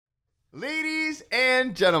Ladies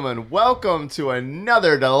and gentlemen, welcome to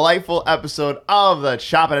another delightful episode of the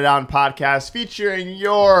Chopping It Down podcast featuring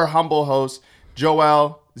your humble hosts,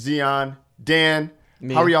 Joel, Zion, Dan.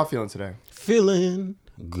 Me. How are y'all feeling today? Feeling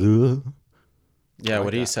good. Yeah,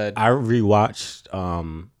 what he said. I rewatched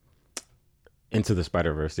Into the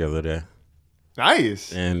Spider-Verse the other day,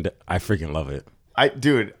 Nice. and I freaking love it.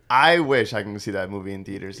 I wish I can see that movie in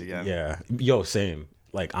theaters again. Yeah. Yo, same.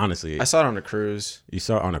 Like, honestly. I saw it on a cruise. You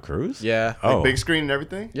saw it on a cruise? Yeah. Oh. Big screen and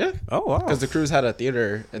everything? Yeah. Oh, wow. Because the cruise had a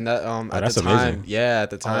theater, and that at that's the time, amazing. yeah, at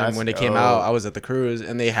the time that's when it came dope. out, I was at the cruise,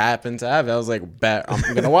 and they happened to have it. I was like, bet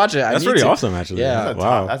I'm gonna watch it. That's pretty awesome, actually. Yeah.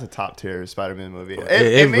 Wow. That's a top tier Spider-Man movie.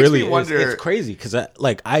 It makes really me wonder. is. It's crazy because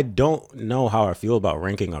I don't know how I feel about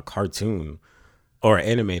ranking a cartoon or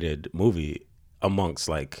animated movie amongst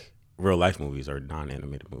like real life movies or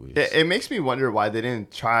non-animated movies. It makes me wonder why they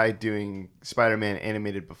didn't try doing Spider-Man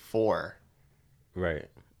animated before. Right.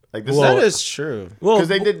 Like this, That is true. Well, because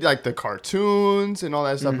they did like the cartoons and all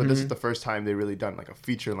that stuff, but this is the first time they really done like a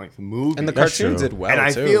feature length movie. And the That's cartoons true. did well, and I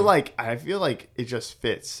too. feel like it just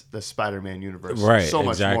fits the Spider-Man universe Right, so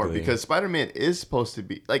much more exactly. because Spider-Man is supposed to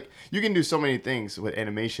be like you can do so many things with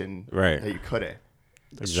animation Right. that you couldn't.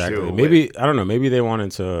 Exactly. Shoot. Maybe I don't know. Maybe they wanted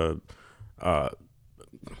to,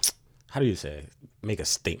 how do you say, make a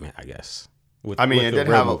statement? I guess. With, I mean, with it the did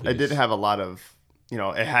real have movies. it did have a lot of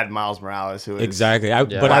it had Miles Morales who is Exactly. But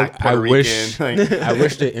black, I Puerto wish Rican, like- I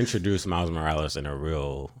wish they introduced Miles Morales in a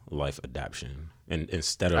real life adaptation and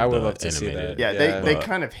instead of I would the love to see animated. that. yeah, Yeah. they But-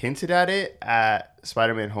 kind of hinted at it at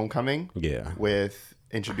Spider-Man Homecoming Yeah. with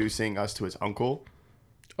introducing us to his uncle,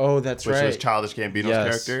 Oh, that's which right. was Childish Gambino's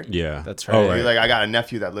Yes. character. Yeah. That's Oh, right. He's like, I got a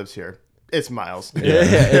nephew that lives here. It's Miles. Yeah, it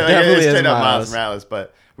definitely it's is straight up Miles. Morales.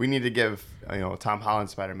 But we need to give Tom Holland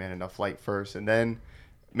Spider-Man enough light first, and then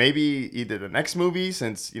maybe either the next movie,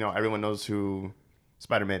 since everyone knows who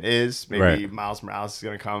Spider-Man is. Maybe Right. Miles Morales is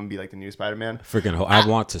gonna come and be like the new Spider-Man. Freaking I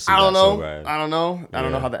want to see I don't that know. so bad. I don't know. I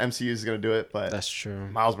don't know Yeah. how the MCU is gonna do it, but That's true.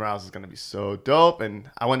 Miles Morales is gonna be so dope, and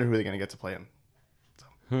I wonder who they're gonna get to play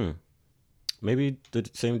him. Maybe the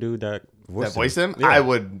same dude that Voice him? Yeah. I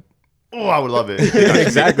would love it.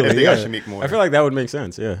 Exactly. If they yeah. got Shameik Moore. I feel like that would make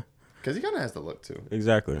sense. Yeah. Because he kind of has the look too.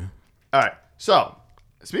 Exactly. All right. So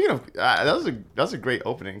speaking of, that was a great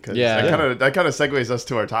opening because Yeah. that kind of segues us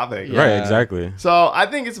to our topic. Yeah. Right. Exactly. So I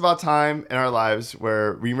think it's about time in our lives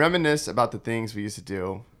where we reminisce about the things we used to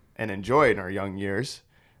do and enjoy in our young years.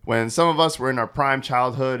 When some of us were in our prime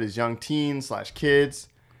childhood as young teens/kids,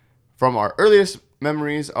 from our earliest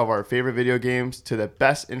memories of our favorite video games to the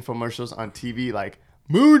best infomercials on TV like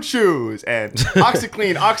Moon Shoes and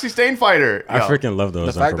OxyClean, OxyStain Fighter. I Yo, freaking love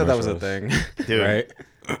those. The fact that was a infomercials. thing. dude.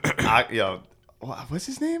 Right. What's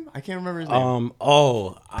his name? I can't remember his name.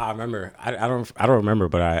 I remember. I don't remember,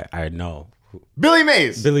 but I know. Billy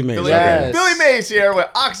Mays. Billy Mays, okay. Billy Mays here with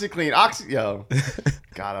OxyClean.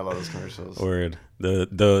 God, I love those commercials. Word.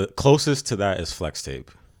 The closest to that is Flex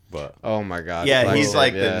Tape, but Oh my god. Yeah, Flex he's Tape,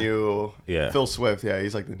 like yeah. the new Yeah. Phil Swift. Yeah,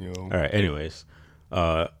 he's like the new. all right. Anyways,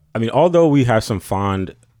 I mean, although we have some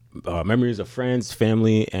fond memories of friends,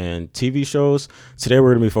 family, and TV shows, today we're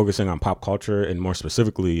going to be focusing on pop culture and more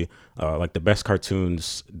specifically, like the best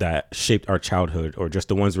cartoons that shaped our childhood or just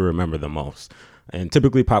the ones we remember the most. And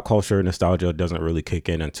typically pop culture nostalgia doesn't really kick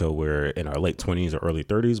in until we're in our late 20s or early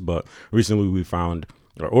 30s. But recently we found,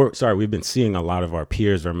 we've been seeing a lot of our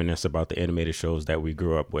peers reminisce about the animated shows that we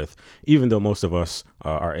grew up with, even though most of us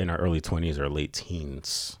are in our early 20s or late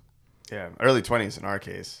teens. Yeah, early 20s in our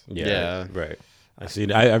case. Yeah. Right.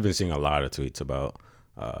 I've been seeing a lot of tweets about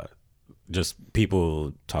just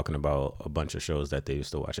people talking about a bunch of shows that they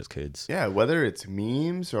used to watch as kids. Yeah, whether it's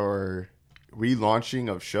memes or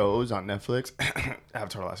relaunching of shows on Netflix.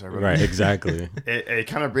 Avatar: Last Airbender. Right, exactly. It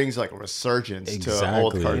kind of brings like a resurgence to Exactly.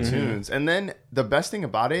 old cartoons. And then the best thing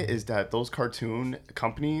about it is that those cartoon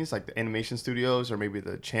companies, like the animation studios or maybe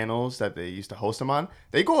the channels that they used to host them on,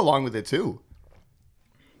 they go along with it too.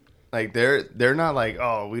 Like they're not like,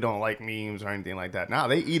 oh, we don't like memes or anything like that. No,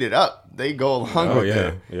 they eat it up. They go along Oh, with yeah.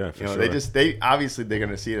 it. Yeah, for They sure. just obviously they're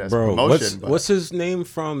gonna see it as Bro, promotion. but what's his name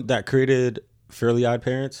from that created Fairly Odd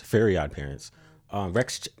Parents? Fairy Odd Parents. Not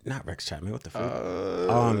Rex Chapman. What the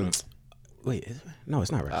fuck? Wait, no,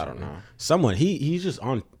 it's not Rex. I don't know. Someone he's just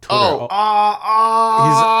on Twitter.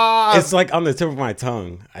 Oh, It's like on the tip of my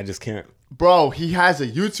tongue. I just can't. bro, he has a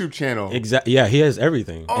YouTube channel. Exactly. Yeah, he has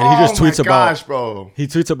everything, and Oh he just tweets my gosh, about. bro. He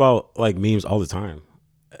tweets about like memes all the time,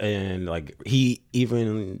 and like he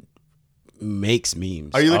even makes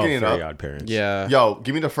memes. Are you looking of it Very up? Odd Parents. Yeah. Yo,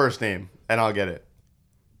 give me the first name and I'll get it.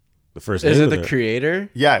 The first Is name it of the creator?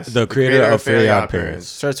 Yes, The creator of Fairly Odd Parents.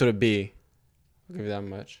 Starts with a B. I'll give you that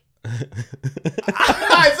much.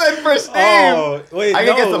 I said first name? Wait, I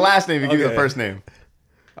can guess the last name if you give me the Okay. first name.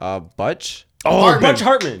 Butch. Oh, Hartman. Butch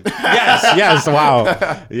Hartman. Yes.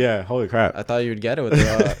 Wow. Yeah. Holy crap. I thought you would get it with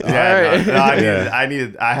the. Yeah, Alright.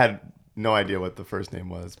 no, I had no idea what the first name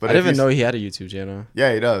was. But I didn't if even you- know he had a YouTube channel.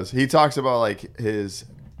 Yeah, he does. He talks about like his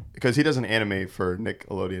because he doesn't animate for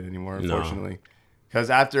Nickelodeon anymore, No. unfortunately. Because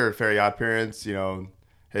after Fairy Odd Parents,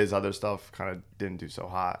 his other stuff kind of didn't do so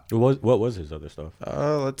hot. What was his other stuff?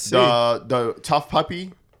 Let's see. The Tough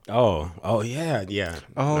Puppy. Oh yeah.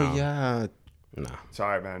 No, yeah. Nah.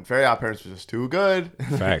 Sorry, man. Fairy Odd Parents was just too good.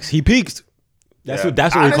 Facts. He peaked. That's Yeah.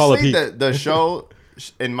 what we call a Honestly, peak. The show,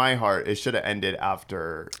 in my heart, it should have ended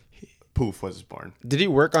after Poof was born. Did he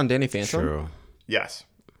work on Danny Phantom? True. Yes.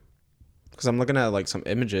 Because I'm looking at like some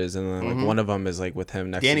images, and then like one of them is like with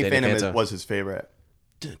him next Danny to Danny Phantom Phantom. was his favorite.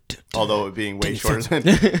 Although it being way shorter than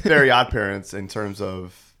Fairy Odd Parents in terms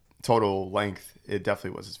of total length, it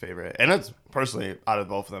definitely was his favorite. And it's personally, out of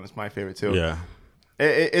both of them, it's my favorite too. Yeah.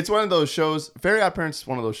 It's one of those shows, Fairy Odd Parents is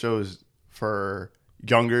one of those shows for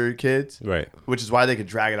younger kids. Right. Which is why they could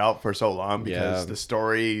drag it out for so long because Yeah. the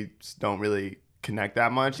stories don't really connect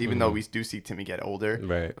that much, even though we do see Timmy get older.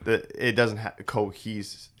 Right. It doesn't have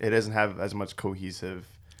it doesn't have as much cohesive.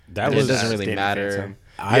 That It was. doesn't really Danny matter. Phantom.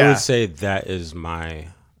 I Yeah. would say that is my.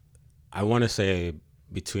 I want to say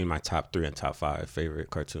between my top 3 and top 5 favorite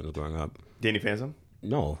cartoons growing up. Danny Phantom.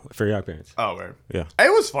 No, Fairy Odd Parents. Oh, right. Yeah.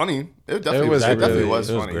 It was funny. It definitely was. was It definitely really- was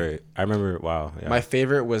It was funny. great. I remember. Wow. Yeah. My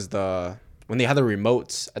favorite was when they had the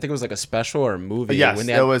remotes. I think it was like a special or a movie. Yes, when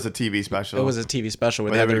they it had, was a TV special. It was a TV special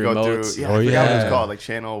when Where they had the would go remotes. through. Yeah, Oh, I forgot what yeah. it's called, like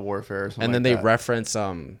Channel Warfare or something. And then like they that. reference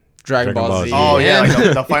Dragon Ball Z. Oh yeah, And-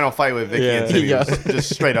 like the final fight with Vicky and Yeah. Timmy Yeah. was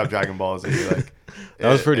just straight up Dragon Ball Z. Like That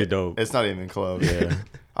was pretty dope. It's not even close. Yeah.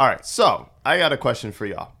 All right, so I got a question for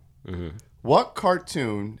y'all. Mm-hmm. What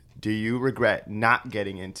cartoon do you regret not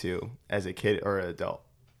getting into as a kid or an adult?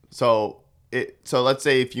 So let's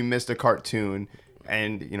say if you missed a cartoon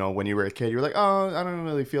and when you were a kid you were like, oh, I don't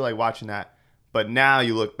really feel like watching that, but now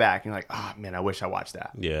you look back and you're like, oh man, I wish I watched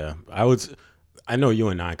that. Yeah, I know you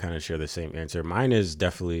and I kind of share the same answer. Mine is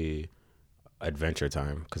definitely Adventure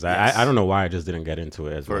Time because Yes. I don't know why I just didn't get into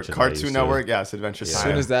it as For much as I Cartoon used Network, To. yes, Adventure As Time.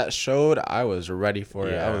 soon as that showed, I was ready for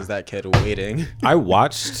it. I Yeah. was that kid waiting. I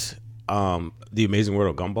watched The Amazing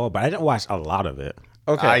World of Gumball, but I didn't watch a lot of it.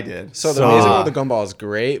 Okay, I did. So the So- Amazing World of Gumball is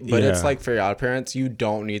great, but it's Yeah. like Fairy Odd Parents. You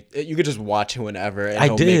don't need. You could just watch it whenever. And I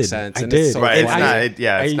it'll make did. sense. I and did. It's so Right, it's funny. not.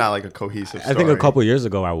 It's I- not like a cohesive story. I think a couple years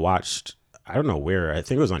ago I watched. I don't know where. I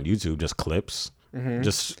think it was on YouTube. Just clips.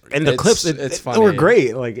 Just and the It's- clips. it's They were funny.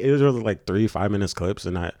 great. Like it was really like 3-5 minutes clips,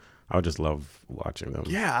 and I would just love watching them.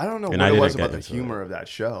 Yeah, I don't know And what I it didn't was get about the into humor of that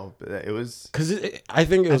show, but it was. Because I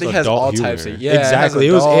think it was think it has adult all humor. types of- yeah, it has exactly.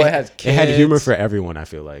 adult, It has had humor kids. for everyone. I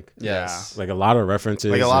feel like Yes. like a lot of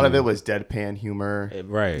references. Like a lot of and- it was deadpan humor.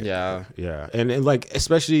 right. Yeah. Yeah, and like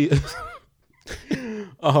especially,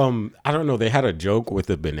 I don't know. They had a joke with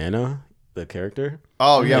the banana, the character,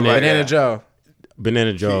 Oh yeah, And right. Banana yeah. Joe.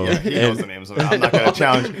 Banana Joe, Yeah, he knows the and names of it. I'm not gonna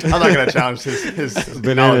challenge. I'm not gonna challenge his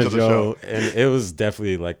Banana knowledge of the Joe, show. and it was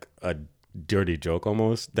definitely like a dirty joke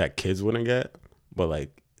almost that kids wouldn't get, but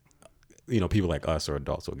like people like us or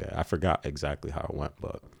adults will get. I forgot exactly how it went,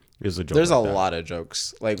 but it was a joke. There's a like that. lot of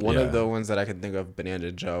jokes. Like one Yeah. of the ones that I can think of,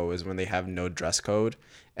 Banana Joe, is when they have no dress code,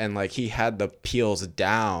 and like he had the peels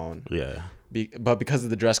down. Yeah. But because of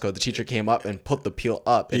the dress code, the teacher came up and put the peel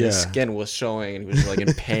up, and his Yeah. skin was showing, and he was like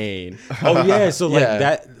in pain. Oh yeah, so like Yeah.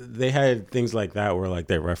 that they had things like that where like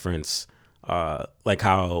they reference like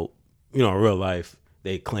how in real life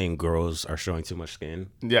they claim girls are showing too much skin.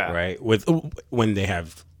 Yeah. Right? With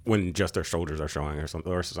when just their shoulders are showing or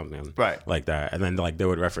something Right. like that. And then like they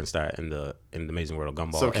would reference that in the Amazing World of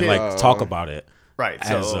Gumball So and like talk about it Right.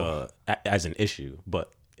 So as an issue,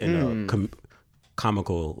 but in a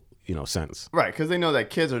comical, sense. right, because they know that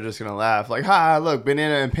kids are just gonna laugh like, "Ha! Look,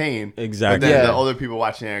 banana in pain." Exactly. But then Yeah. the older people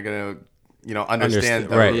watching it are gonna, understand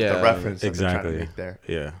the, right. the Yeah. reference that they're trying to Exactly. make there.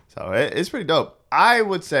 Yeah. So it's pretty dope. I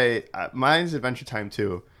would say mine's Adventure Time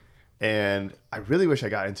too, and I really wish I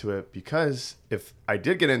got into it because if I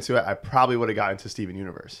did get into it, I probably would have got into Steven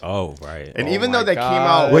Universe. Oh, right. And Oh even my though that came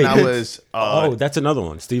God. out when Wait. I was, oh, that's another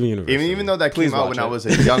one. Steven Universe. even though that Please came out watch when I it. was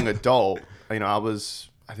a young adult,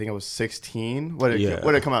 I think I was 16. What did Yeah.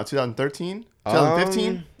 it come out? 2013,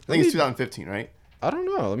 2015. I think it's 2015, right? I don't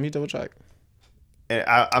know. Let me double check. And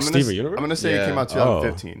I'm Steven Universe? gonna say it Yeah. came out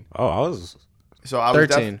 2015. Oh, I was. So I was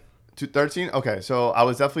 13. 13. Okay, so I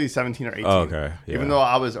was definitely 17 or 18. Oh, okay, yeah. Even though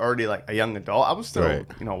I was already like a young adult, I was still Right.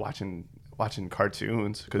 watching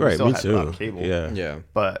cartoons because we Right, still me had a lot too. of cable. Yeah. Yeah.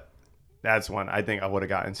 But That's one I think I would have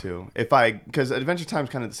gotten to because Adventure Time's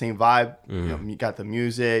kind of the same vibe. You know, you got the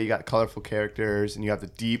music, you got colorful characters, and you have the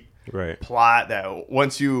deep plot that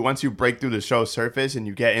once you break through the show's surface and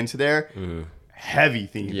you get into there, heavy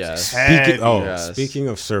themes. Yes. Speaking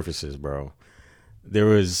of surfaces, bro, there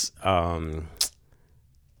was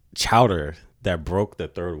Chowder that broke the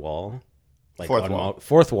third wall. Like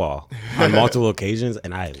fourth wall on multiple occasions,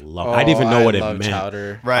 and I didn't even know what it meant.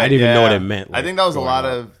 Chowder. Right, I didn't even know what it meant. I think that was a lot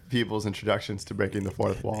of people's introductions to breaking the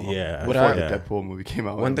fourth wall. Yeah, before the Deadpool movie came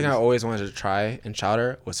out. One thing I always wanted to try in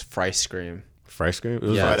Chowder was Fry Scream. Fry Scream? It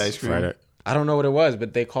was Yes. Fried ice cream. I don't know what it was,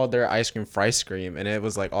 but they called their ice cream Fry Scream, and it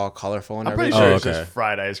was like all colorful and I'm pretty everything. sure it's okay. just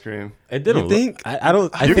fried ice cream. It didn't. You think? I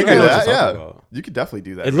don't. I You think can I do know that, what you're yeah. talking about. You could definitely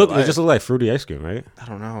do that. It just looked like fruity ice cream, right? I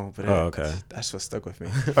don't know, but okay. that's what stuck with me.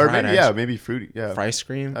 or Fried maybe ice- maybe fruity. Yeah, Fry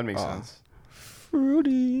Scream. that makes Oh. sense.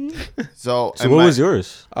 Fruity. So So what was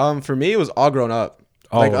yours? For me, it was All Grown Up.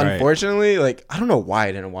 Oh, Like, right. unfortunately, like I don't know why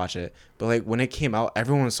I didn't watch it, but like when it came out,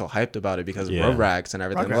 everyone was so hyped about it because of Yeah. Rugrats and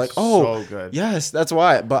everything. They're Rugrats like, oh, so good. yes, that's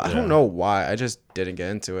why. But I Yeah. don't know why. I just didn't get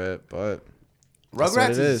into it. But that's what Rugrats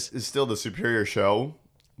it is. is still the superior show,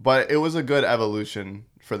 but it was a good evolution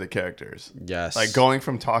for the characters. Yes, Like going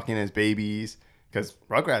from talking as babies, because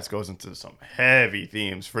Rugrats goes into some heavy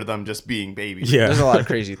themes for them just being babies. Yeah. there's a lot of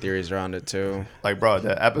crazy theories around it too. Like, bro,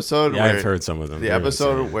 the episode Yeah, where I've heard some of them. the They're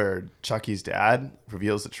episode insane. where Chucky's dad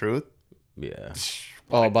reveals the truth. Yeah.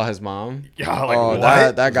 Oh, about his mom. Yeah, like Oh,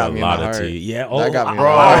 what? that got There's me a in lot my of heart. tea. Yeah. That got me in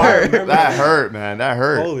Bro, my heart. that hurt, man. That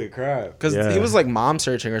hurt. Holy crap. Because he was like mom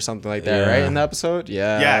searching or something like that, Yeah. right? In the episode,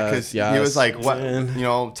 Yeah, because he was like, "What? Man. You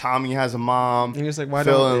know, Tommy has a mom. And he was like, "Why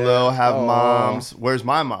Phil don't and Lil have Oh. moms. Where's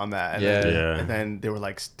my mom at?" And Yeah. then, Yeah. and then they were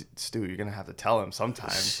like, "Stu, you're gonna have to tell him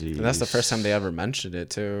sometime." And that's the first time they ever mentioned it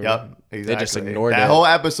too. Yep, exactly. They just ignored that it. whole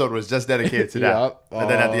episode was just dedicated to that. Yep. And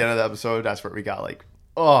then at the Oh. end of the episode, that's where we got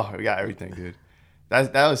we got everything, dude.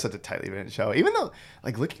 That was such a tightly written show. Even though,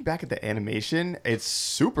 like, looking back at the animation, it's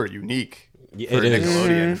super unique. Yeah, for it is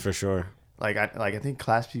Nickelodeon. for sure. I think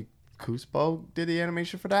Class P Cuspo did the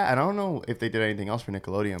animation for that. I don't know if they did anything else for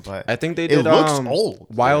Nickelodeon, but I think they it did. looks old.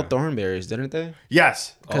 Wild Thornberries, didn't they?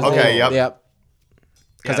 Yes. 'Cause Okay. they- Yep. Yep.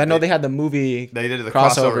 Because Yeah, I know they- they had the movie. They did the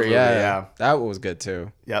crossover movie, yeah. That was good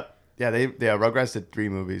too. Yep. Yeah. Rugrats did 3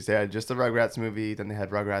 movies. They had just the Rugrats movie, then they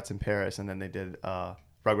had Rugrats in Paris, and then they did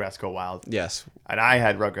Rugrats Go Wild. Yes, And I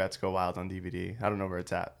had Rugrats Go Wild on DVD. I don't know where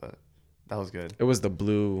it's at, but that was good. it was the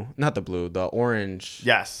blue, not the blue, the orange.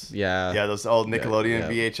 Yes. Yeah. Yeah, those old Nickelodeon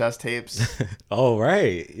yeah. VHS tapes. Oh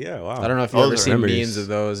right. Yeah. Wow. I don't know if you've Those ever are seen memories. memes of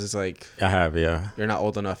those. It's like I have. Yeah. you're not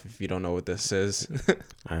old enough if you don't know what this is.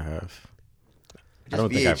 I have. I Just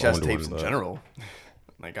don't think I've VHS owned tapes one, in but- general.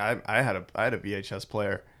 Like I had a VHS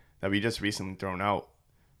player that we just recently thrown out.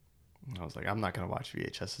 I was like, I'm not gonna watch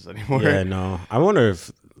VHSs anymore. Yeah. No. I wonder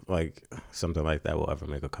if like something like that will ever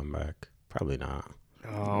make a comeback. Probably not.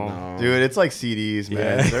 Oh, No. dude, it's like CDs,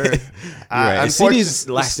 man. Yeah. They're, You're right. unfortunately- CDs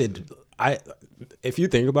lasted. If you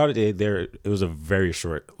think about it, it was a very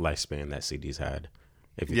short lifespan that CDs had.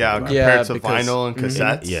 If you Yeah, think about Yeah, compared to because- vinyl and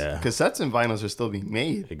cassettes. Yeah. Cassettes and vinyls are still being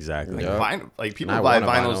made. it. Exactly. Yeah. Like people And I buy want a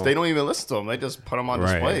vinyls, vinyl. they don't even listen to them. They just put them on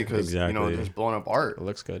Right, display because exactly. there's blowing up art. It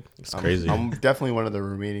looks good. It's crazy. I'm definitely one of the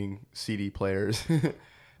remaining CD players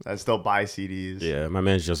that still buy CDs. Yeah, my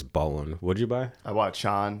man's just balling. What'd you buy? I bought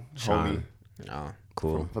Sean, homie, No,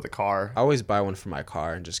 Cool. for the car. I always buy one for my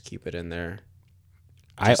car and just keep it in there.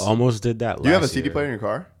 I almost did that. Do you have a last CD year. player in your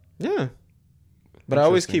car? Yeah. But I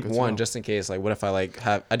always Interesting, keep good to one know. just in case. Like, what if I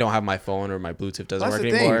don't have my phone or my Bluetooth doesn't That's work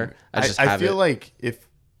the thing. anymore? I just have feel it. like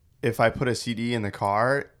if I put a CD in the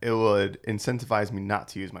car, it would incentivize me not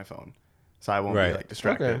to use my phone, so I won't Right. be like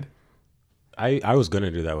distracted. Okay. I was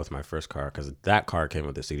gonna do that with my first car because that car came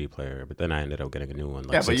with a CD player, but then I ended up getting a new one.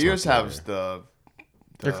 Like Yeah, but 6 yours months have later.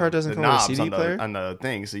 Your car doesn't the come with a knobs CD on player? on the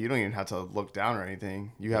thing, so you don't even have to look down or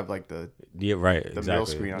anything. You have like the Yeah, right. middle Exactly.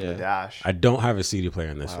 screen on Yeah. the dash. I don't have a CD player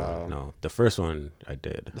in this Wow. one. No, the first one I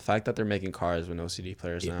did. The fact that they're making cars with no CD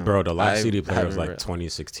players now. Bro, the last I CD player was haven't like re-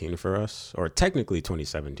 2016 for us, or technically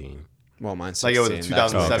 2017. Well, mine's Like it was a 16,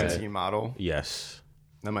 that's 2017 okay. model. Yes.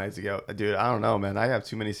 That might have to go, dude. I don't know, man. I have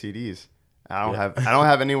too many CDs. I don't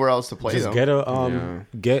have anywhere else to play Just them. get a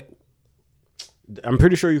get. I'm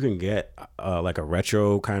pretty sure you can get like a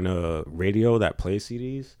retro kind of radio that plays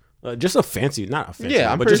CDs. Just a fancy, not a fancy,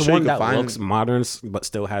 Yeah, I'm but pretty just sure you one can that find- looks modern but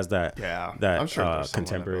still has that. Yeah, that I'm sure there's someone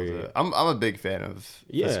that contemporary. builds it. I'm a big fan of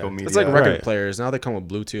Yeah. physical media. It's like record Right. players. Now they come with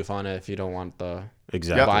Bluetooth on it if you don't want the.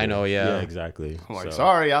 Exactly. Vinyl, yeah. exactly. I'm like, So,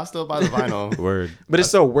 sorry, I'll still buy the vinyl Word. But it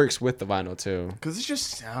still works with the vinyl too. because it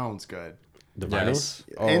just sounds good. The Yes.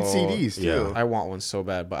 vinyls. And Oh, CDs too. yeah. I want one so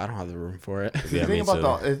bad, but I don't have the room for it. Yeah, the me thing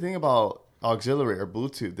about too. the thing about auxiliary or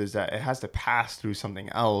Bluetooth is that it has to pass through something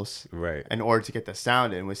else Right. in order to get the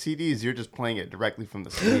sound in. With CDs, you're just playing it directly from the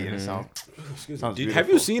CD and it sounds Have you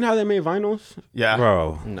beautiful. seen how they made vinyls? Yeah.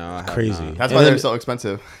 Bro, No, I have crazy. not. That's And why then- they're so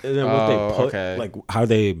expensive. And then what Oh, they put, okay. like how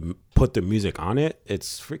they put the music on it,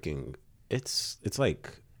 it's freaking. It's like.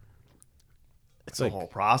 It's a whole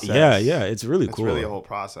process. Yeah, it's really It's cool. really a whole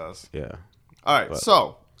process. Yeah. All right,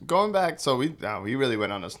 so going back, so we really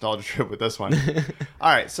went on a nostalgia trip with this one.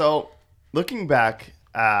 All right, so looking back,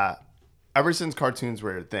 ever since cartoons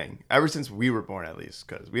were a thing, ever since we were born at least,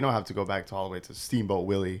 because we don't have to go back to all the way to Steamboat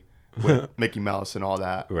Willie with Mickey Mouse and all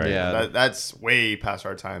that. Right. Yeah. That's way past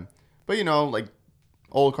our time. But you know, like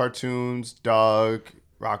old cartoons, Doug,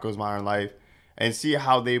 Rocko's Modern Life, and see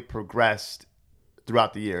how they progressed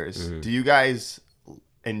throughout the years. Mm-hmm. Do you guys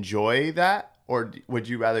enjoy that, or would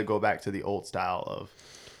you rather go back to the old style of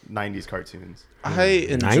 90s cartoons? I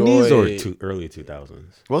enjoy 90s or early 2000s?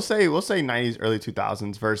 We'll say 90s, early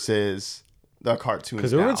 2000s versus the cartoons.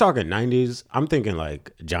 Because when now. we're talking 90s, I'm thinking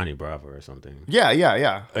like Johnny Bravo or something, yeah.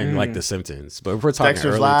 and like The Simpsons. But if we're talking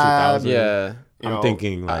Dexter's early Lab. 2000s, Yeah. You I'm know,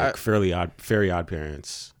 thinking like Fairly Odd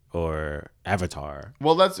Parents or Avatar.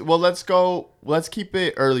 Well, let's keep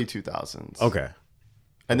it early 2000s. Okay.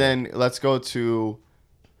 And then let's go to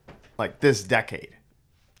like this decade,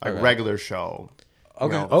 like Okay. regular show.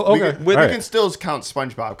 Okay. You know, Oh, we okay. can, we All right. can still count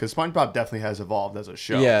SpongeBob because SpongeBob definitely has evolved as a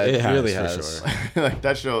show. Yeah, It it, has, really for has. sure. Like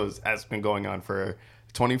that show has been going on for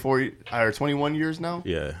 24 or 21 years now.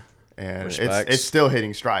 Yeah. And Respects. it's still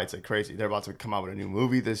hitting strides like crazy. They're about to come out with a new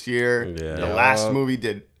movie this year. Yeah. The Yeah. last movie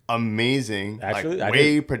did amazing. Actually, I like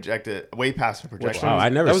way past the projections. Wow, I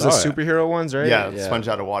never That was saw the it. superhero ones, right? Yeah, Sponge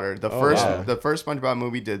Out of Water. The wow. first SpongeBob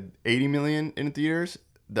movie did 80 million in theaters.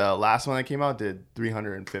 The last one that came out did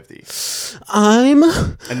 350, I'm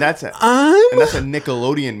and that's a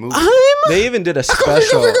Nickelodeon movie. They even did a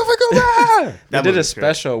special. They That did a movie's great.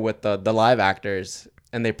 special with the live actors,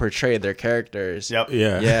 and they portrayed their characters. Yep.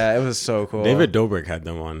 Yeah. Yeah, it was so cool. David Dobrik had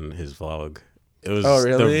them on his vlog. It was Oh,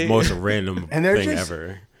 really? the most random And they're thing just-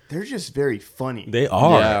 ever. They're just very funny. They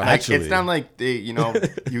are Yeah. Like, actually. it's not like they,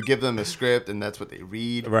 you give them a script and that's what they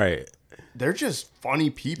read. right. They're just funny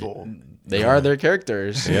people. They are their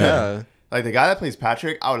characters. Yeah. Like the guy that plays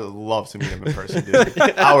Patrick, I would love to meet him in person, dude.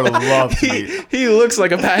 I would love to meet. He looks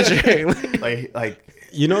like a Patrick. Like,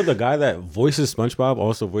 You know the guy that voices SpongeBob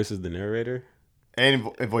also voices the narrator.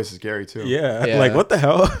 and it voices Gary too. Yeah. Yeah. Like what the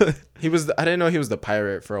hell? He was. I didn't know he was the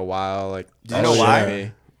pirate for a while. Like, Do you know that why? shit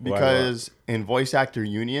me. Because in voice actor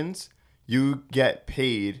unions, you get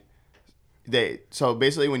paid. So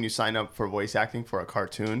basically, when you sign up for voice acting for a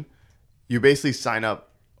cartoon, you basically sign up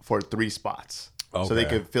for 3 spots. So they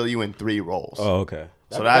Okay. could fill you in 3 roles. Oh, okay.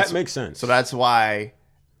 So that makes sense. So that's why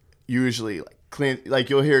usually like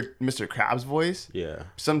you'll hear Mr. Krabs' voice. yeah.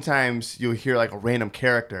 Sometimes you'll hear like a random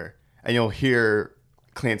character and you'll hear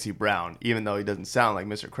Clancy Brown, even though he doesn't sound like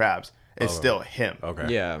Mr. Krabs. It's still him.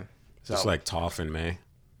 Okay. Yeah. Just So- like Toph and May.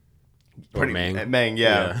 Or Pretty, Mang. Mang,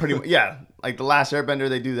 yeah, Yeah. pretty, yeah. Like the Last Airbender,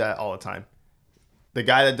 they do that all the time. The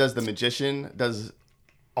guy that does the magician does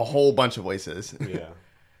a whole bunch of voices. Yeah.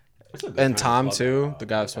 And Tom too, the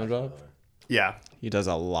guy of SpongeBob. Yeah, He does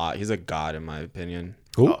a lot. He's a god in my opinion.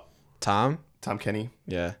 Who? Oh. Tom. Tom Kenny.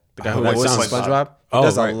 Yeah. The guy Oh, who that voices sounds- SpongeBob. He Oh,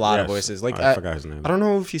 does right, a lot of yes. voices. Like I forgot his name. I don't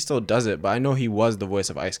know if he still does it, but I know he was the voice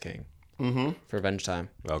of Ice King. Mm-hmm. For Revenge Time.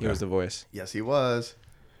 Okay. He was the voice. Yes, he was.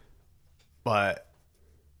 But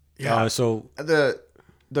yeah, So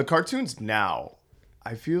the cartoons now,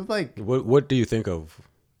 I feel like what do you think of?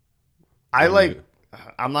 I like.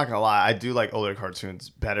 I'm not gonna lie, I do like older cartoons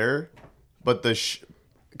better, but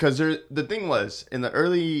because the thing was in the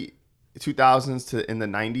early 2000s to in the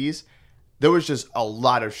 90s, there was just a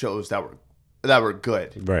lot of shows that were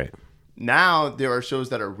good. Right. Now there are shows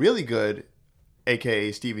that are really good,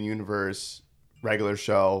 aka Steven Universe, regular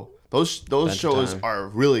show. Those shows Time. are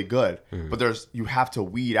really good, but you have to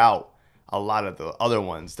weed out a lot of the other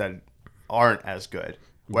ones that aren't as good.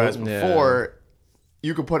 Whereas Yeah. before,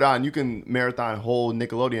 you can marathon whole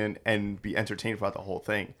Nickelodeon and be entertained throughout the whole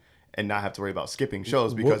thing, and not have to worry about skipping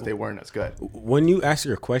shows because they weren't as good. When you ask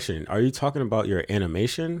your question, are you talking about your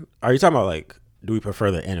animation? Are you talking about like, do we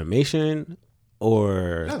prefer the animation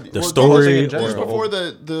or the Well, story? in general. Just before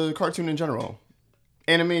the cartoon in general,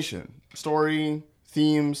 animation, story,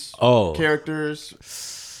 themes, Oh. characters.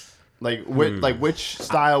 Like which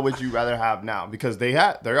style would you rather have now? Because they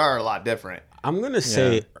are a lot different. I'm gonna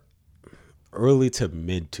say early to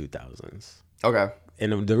mid 2000s. Okay,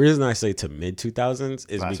 And the reason I say to mid 2000s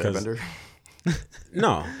is Last because Airbender.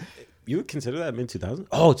 no, you would consider that mid 2000s?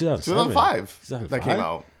 Oh, 2007. 2005. 2005? That came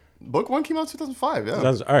out. Book 1 came out 2005. Yeah.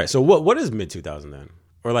 2000 all right. So what is mid 2000 then?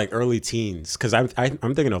 or like early teens, because I'm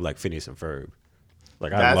thinking of like Phineas and Ferb.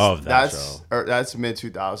 Like I love that show. That's mid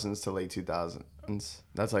 2000s to late 2000s.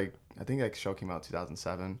 That's like I think that show came out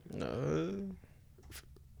 2007.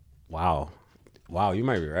 Wow, you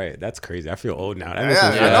might be right. That's crazy. I feel old now. That Yeah, makes me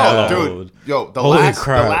feel I know, hella dude. old. Yo, the Holy last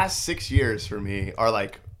crap. 6 years for me are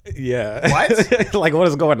like Yeah. What? Like what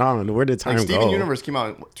is going on? Where did time like Steven go? Universe came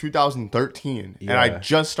out in 2013, and I Yeah.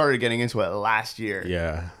 just started getting into it last year.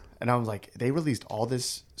 Yeah. And I was like, they released all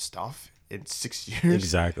this stuff in 6 years.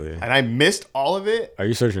 Exactly. And I missed all of it. Are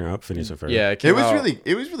you searching up Phineas and Ferb? Yeah, It came was out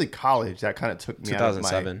really college that kind of took me out of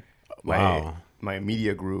 2007. Wow. my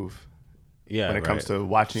media groove Yeah. when it comes right. to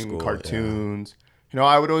watching School, cartoons. You know,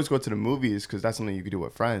 I would always go to the movies because that's something you could do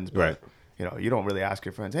with friends. But, Right. you know, you don't really ask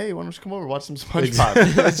your friends, hey, why don't you come over watch some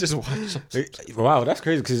SpongeBob? Let's just watch. Wow, that's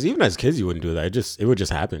crazy. Because even as kids, you wouldn't do that. It would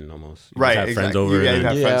just happen almost. You Right. just have friends exactly. over. Yeah, and you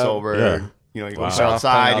have then- friends Yeah. over. Yeah. You know, you go Wow. sit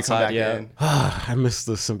outside, you come Outside, back yeah. in. I miss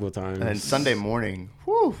the simple times. And then Sunday morning,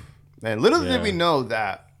 whew, man, little did Yeah. we know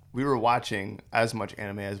that we were watching as much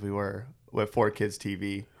anime as we were with 4Kids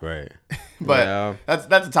TV. Right. But Yeah.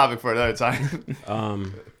 that's a topic for another time.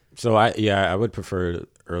 So I would prefer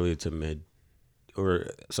early to mid, or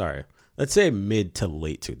sorry, let's say mid to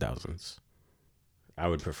late 2000s. I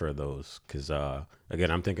would prefer those because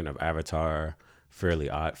again, I'm thinking of Avatar, Fairy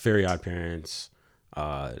Odd Parents,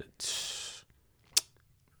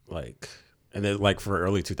 like, and then like for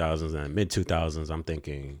early 2000s and mid 2000s, I'm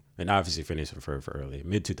thinking, and obviously Phineas and Ferb for early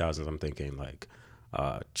mid 2000s, I'm thinking like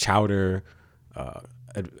Chowder,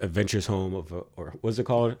 Adventures Home of, or what's it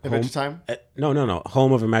called? Adventure Home? Time? No.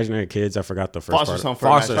 Home of Imaginary Kids. I forgot the first Foster's part. Home for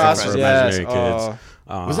Foster's Imaginary Home Friends.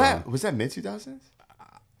 for Imaginary Kids. Was that mid 2000s?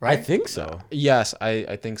 I Right? think so. Yes,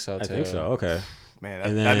 I think so too. I think so. Okay. Man,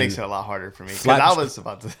 And that then makes it a lot harder for me. Because Flap- I was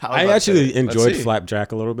about to. I about actually to, enjoyed see.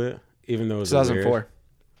 Flapjack a little bit, even though it was 2004. weird.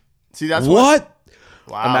 see, that's What?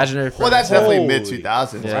 Wow. Imaginary Well, that's Friends. definitely Holy mid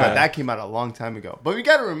 2000s. Yeah. But that came out a long time ago. But we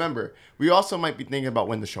got to remember, we also might be thinking about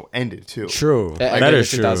when the show ended too. True. Yeah, That again, is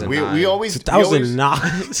true. 2009. We always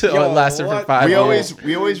 2009. So it lasted for 5 we years.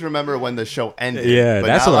 always remember when the show ended. Yeah, but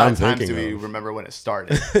that's not what a lot I'm of times thinking do we of. remember when it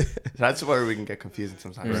started. So that's where we can get confusing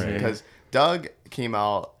sometimes. Right. Because Doug came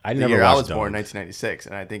out I the never year I watched was born, Doug. 1996,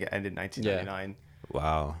 and I think it ended 1999.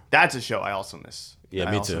 Wow. That's a show I also miss. Yeah, that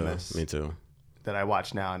I me also too. miss, Me too. That I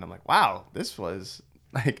watch now, and I'm like, wow, this was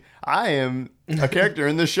like I am a character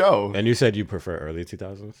in the show. And you said you prefer early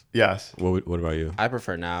 2000s. Yes. What about you? I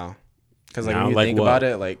prefer now. Because like Now? when you Like think what? about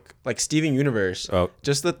it, like Steven Universe, Oh.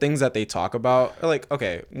 just the things that they talk about are like,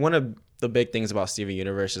 okay, one of the big things about Steven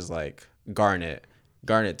Universe is like Garnet.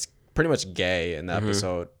 Garnet's pretty much gay in the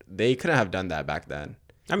episode. They couldn't have done that back then.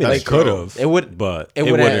 I mean, That's they could true. have. It would, but it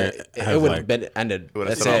would wouldn't have have like, been ended. would've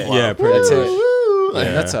That's set it. off Yeah, pretty That's much. it. Woo! Like,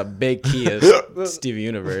 Yeah. that's a big key of Steven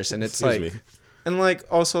Universe, and it's Excuse like, me. and like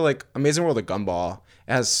also like Amazing World of Gumball.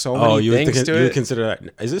 It has so many Oh, you would, things to you it. consider that?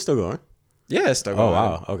 Is it still going? Yeah, it's still Oh going.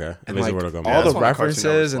 wow. Okay. And Amazing like World of Gumball. all that's the one of the Cartoon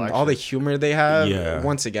references Network and all the selections. humor they have. Yeah.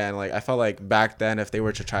 Once again, like I felt like back then, if they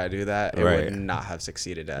were to try to do that, it Right. would not have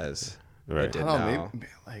succeeded as Right. it did I don't know, now. maybe,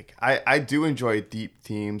 like I do enjoy deep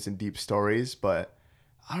themes and deep stories, but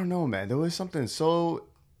I don't know, man. There was something so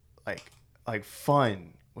like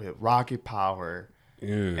fun with Rocket Power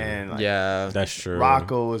and like Yeah, That's true.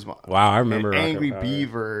 Rocco was my, Wow, I remember and Rocket Angry Power.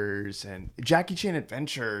 Beavers and Jackie Chan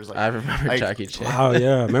Adventures. Like, I remember like, Jackie Chan. Wow.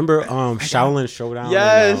 Yeah. Remember Shaolin Showdown?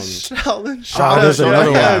 Yes, And, Shaolin. Oh, there's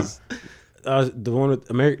another yes. the one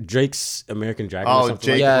with Drake's American Dragon. or Oh, something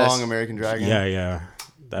Jake like Yes. Long, American Dragon. Yeah. Yeah.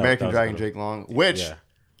 That American was Dragon, kind of- Jake Long. Which, Yeah.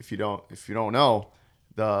 if you don't know,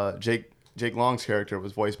 the Jake Long's character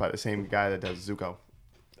was voiced by the same guy that does Zuko,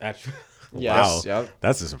 Actually, Yes, wow. yep.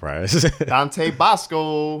 That's a surprise. Dante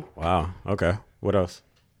Bosco. Wow. Okay. What else?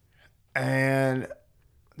 And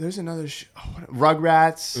there's another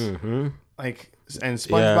Rugrats, Mm-hmm. like, and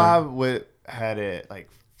SpongeBob had it like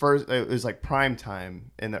first. It was like prime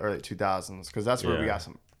time in the early 2000s because that's where we Yeah. got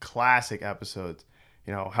some classic episodes.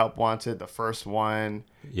 You know, Help Wanted, the first one.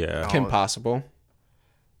 Yeah. Kim Possible.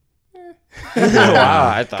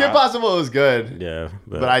 Wow, I thought. Kim Possible was good. Yeah.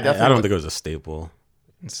 But I definitely don't would- think it was a staple.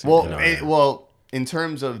 Well, Yeah. well, in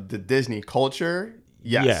terms of the Disney culture,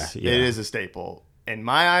 yes, Yeah, yeah. it is a staple. In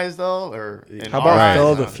my eyes, though, or in How our about eyes, Phil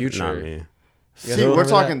not the really. Future? Not me. See, Phil- we're remember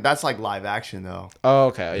talking. That's like live action, though. Oh,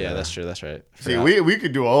 okay. Yeah, that's true. That's right. See, we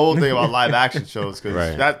could do a whole thing about live action shows because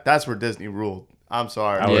Right. that's where Disney ruled. I'm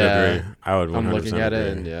sorry. I would Yeah. agree. I would 100% I'm looking at it,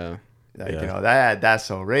 agree. and yeah. Like, Yeah. you know, that's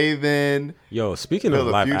so Raven, Yo, speaking Phil of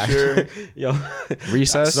the live Future. action, yo,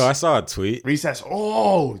 Recess. so I saw a tweet. Recess.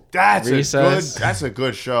 Oh, that's Recess. a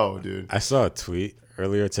good show, dude. I saw a tweet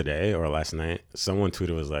earlier today or last night. Someone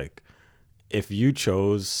tweeted was like, if you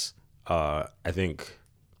chose, I think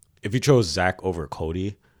if you chose Zach over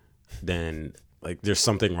Cody, then like there's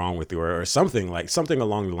something wrong with you, or something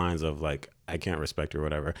along the lines of like I can't respect you or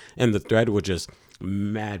whatever. And the thread was just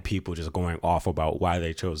mad people just going off about why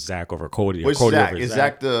they chose Zach over Cody. Which Cody Zach? over Is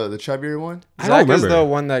Zach the chubbier one? I don't Zach is remember. the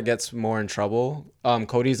one that gets more in trouble.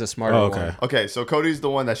 Cody's the smarter Oh, okay. one. Okay, so Cody's the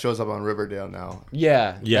one that shows up on Riverdale now.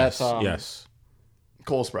 Yeah. Yes, That's, yes.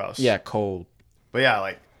 Cole Sprouse. Yeah, Cole. But yeah,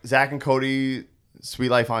 like Zach and Cody, Sweet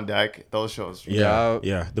Life on Deck, those shows. Yeah.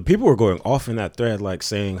 The people were going off in that thread, like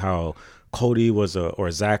saying how Cody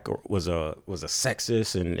Zach was a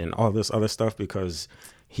sexist and all this other stuff because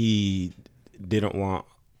he didn't want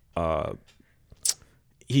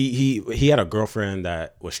he had a girlfriend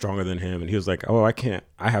that was stronger than him, and he was like, oh,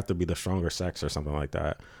 I have to be the stronger sex or something like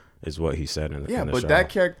that, is what he said in the Yeah, in the but show.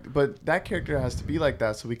 that character has to be like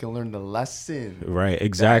that so we can learn the lesson. Right,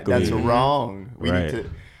 exactly. That's wrong. We Right. need to,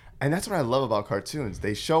 and that's what I love about cartoons.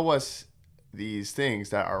 They show us these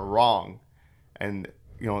things that are wrong, and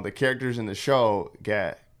you know the characters in the show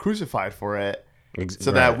get crucified for it,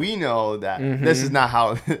 so that we know that this is not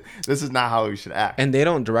how we should act. And they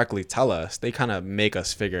don't directly tell us. They kind of make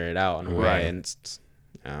us figure it out in a Right. way. And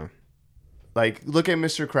yeah. Like look at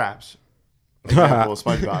Mr. Krabs, example of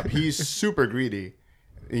SpongeBob. He's super greedy,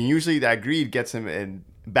 and usually that greed gets him in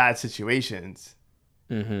bad situations.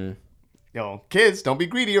 You know, kids, don't be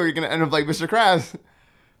greedy, or you're gonna end up like Mr. Krabs.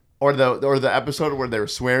 Or the episode where they were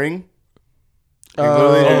swearing. Like,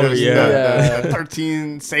 literally, there's yeah. the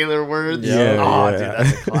 13 sailor words. Yeah, Oh, yeah. dude,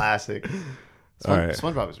 that's a classic. All right.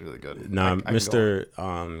 SpongeBob is really good. Nah, I can go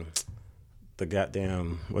Mr. The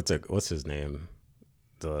goddamn what's his name?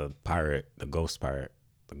 The pirate, the ghost pirate,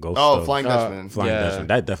 the ghost. Oh, of- Flying Dutchman. Flying Yeah. Dutchman.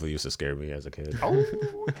 That definitely used to scare me as a kid. Oh.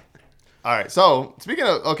 All right. So speaking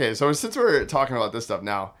of, okay, so since we're talking about this stuff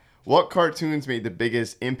now, what cartoons made the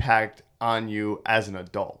biggest impact on you as an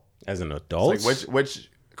adult? As an adult, Like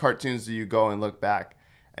which cartoons do you go and look back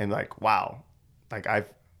and like, wow, like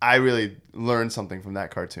I really learned something from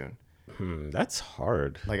that cartoon. That's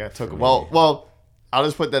hard. Like I took well. I'll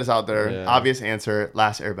just put this out there. Yeah. Obvious answer: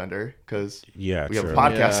 Last Airbender, because Yeah, we have a true.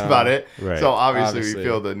 podcast Yeah. about it. Right. So obviously Obviously. we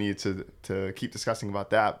feel the need to keep discussing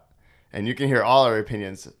about that. And you can hear all our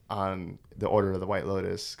opinions on the Order of the White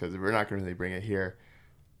Lotus because we're not going to really bring it here.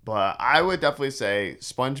 But I would definitely say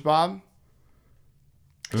SpongeBob,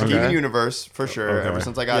 Steven Universe for sure. Okay. Ever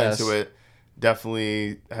since I got Yes. into it,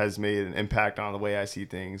 definitely has made an impact on the way I see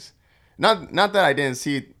things. Not that I didn't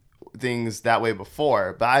see things that way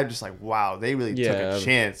before, but I'm just like, wow, they really took Yeah. a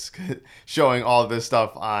chance showing all this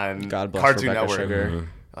stuff on God bless Cartoon Rebecca Network. Sugar.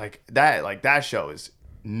 Like that show is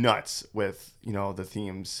nuts with, you know, the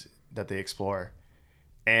themes that they explore.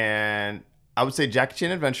 And I would say Jackie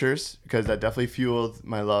Chan Adventures, because that definitely fueled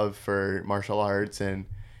my love for martial arts and,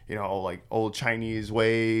 you know, like old Chinese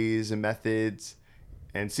ways and methods,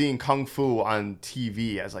 and seeing Kung Fu on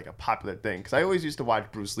TV as like a popular thing. Because I always used to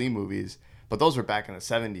watch Bruce Lee movies, but those were back in the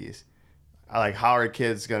 70s. How are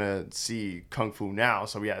kids going to see Kung Fu now?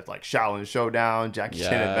 So we had like Shaolin Showdown, Jackie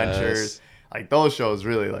Chan Yes. Adventures. Like those shows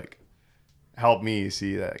really like helped me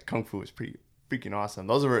see that Kung Fu is pretty freaking awesome.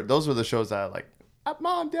 Those were the shows that I like,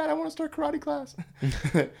 Mom, Dad, I want to start karate class.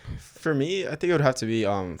 For me, I think it would have to be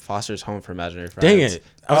Foster's Home for Imaginary Friends. Dang it!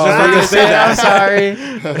 I was Oh, just about to say that.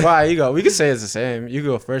 I'm sorry. Why you go? We could say it's the same. You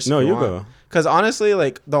go first. No, you go. Because honestly,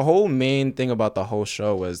 like the whole main thing about the whole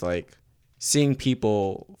show was like seeing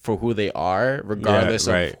people for who they are, regardless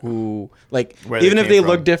right. of who. Like Where they even if came they from.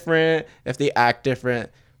 look different, if they act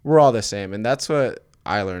different, we're all the same, and that's what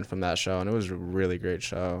I learned from that show, and it was a really great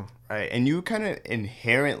show. Right, and you kind of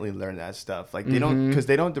inherently learn that stuff. Like they don't, because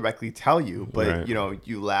they don't directly tell you, but Right. you know,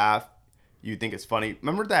 you laugh, you think it's funny.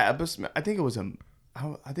 Remember that episode? I think it was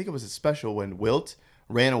a special when Wilt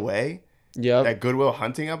ran away. Yep. That Goodwill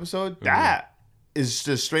Hunting episode. That is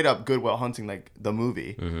just straight up Goodwill Hunting, like the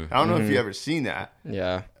movie. I don't know if you ever seen that,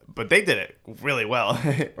 Yeah. but they did it really well.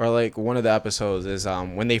 Or like one of the episodes is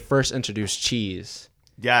when they first introduced cheese.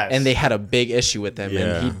 Yes, And they had a big issue with him,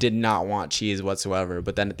 Yeah. and he did not want cheese whatsoever.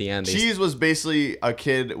 But then at the end, they Cheese was basically a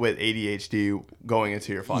kid with ADHD going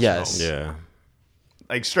into your foster Yes. home. Yeah.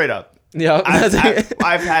 Like straight up. yeah,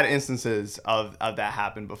 I've had instances of that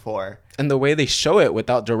happen before. and the way they show it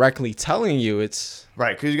without directly telling you, it's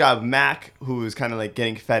Right, because you got Mac, who's kind of like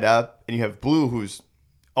getting fed up, and you have Blue, who's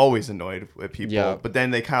always annoyed with people. Yeah. But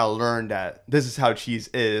then they kind of learn that this is how Cheese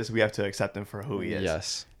is. We have to accept him for who he is.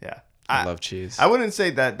 yes, Yeah. I love cheese. I wouldn't say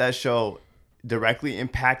that show directly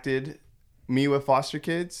impacted me with foster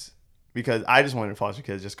kids, because I just wanted foster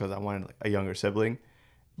kids just because I wanted like a younger sibling.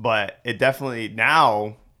 But it definitely,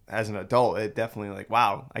 now as an adult, it definitely like,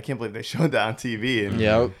 wow, I can't believe they showed that on TV. And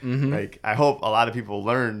Yep. Mhm. like, I hope a lot of people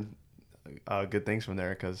learn good things from there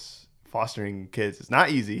because fostering kids is not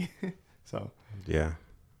easy. So Yeah,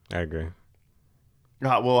 I agree.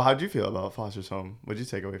 well, how'd you feel about Foster's Home? What'd you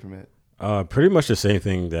take away from it? Pretty much the same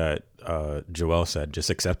thing that Joel said, just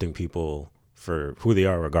accepting people for who they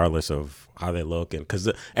are, regardless of how they look. And because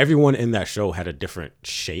everyone in that show had a different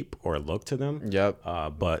shape or look to them. Yep.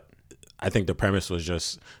 But I think the premise was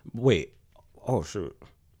just, wait, oh, shoot.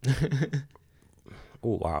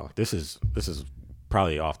 Oh, wow. This is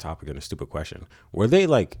probably off topic and a stupid question. Were they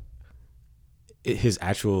like his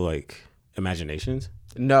actual like imaginations?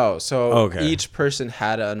 No, so Okay. each person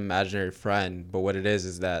had an imaginary friend, but what it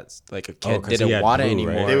is that like a kid 'cause he didn't had want it blue,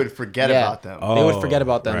 right? anymore. They would forget Yeah. about them. They would Oh, forget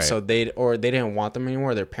about them, right. so they didn't want them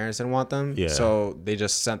anymore. Their parents didn't want them, Yeah. so they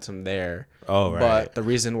just sent him there. Oh, right. But the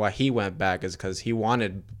reason why he went back is because he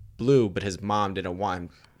wanted blue, but his mom didn't want him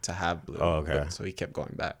to have blue. Oh, okay. So he kept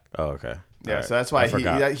going back. Oh, okay. Yeah, Alright. so that's I why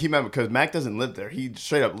forgot. he meant because Mac doesn't live there. He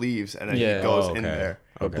straight up leaves and then Yeah. he goes Oh, in okay. there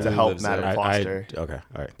Okay. to help Lives Matt there. and Foster. Okay.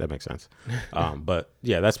 All right. That makes sense. But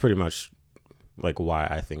yeah, that's pretty much like why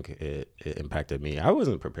I think it impacted me. I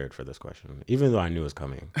wasn't prepared for this question, even though I knew it was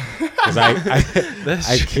coming. Because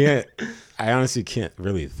I honestly can't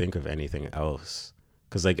really think of anything else.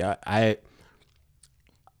 Because like I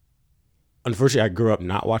unfortunately, I grew up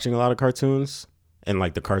not watching a lot of cartoons. And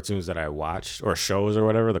like the cartoons that I watched or shows or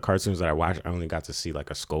whatever, the cartoons that I watched, I only got to see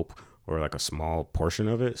like a scope or like a small portion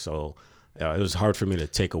of it. So it was hard for me to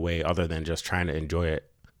take away other than just trying to enjoy it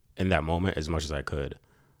in that moment as much as I could.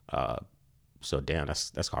 So damn,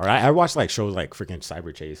 that's hard. I watched like shows like freaking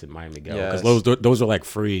Cyber Chase and Miami Miguel because Yes. those are like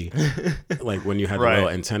free, like when you had the Right. little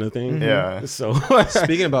antenna thing. Yeah. So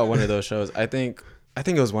Speaking about one of those shows, I think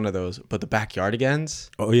it was one of those, but the Backyardigans.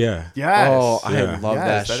 oh yeah, Yes. Oh, I Yeah. love Yes,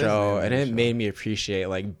 that that is show, an and it animated show. made me appreciate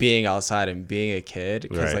like being outside and being a kid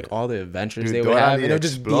because Right. like all the adventures Dude, they would Dora have, the and it would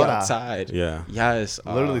just be Explorer. outside. yeah. Yes,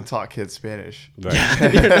 Literally taught kids Spanish.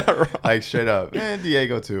 Right. you're not wrong. Like straight up. And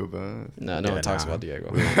Diego too, but No, no Yeah, one talks nah. about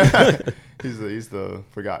Diego. he's the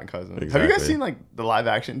forgotten cousin. Have you Exactly. guys seen like the live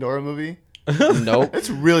action Dora movie? Nope. It's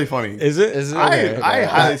really funny. Is it? Is it? I Okay, okay.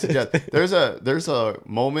 highly suggest. There's a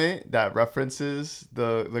moment that references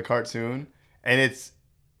the cartoon, and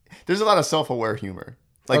there's a lot of self-aware humor.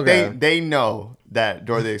 Like Okay. they know that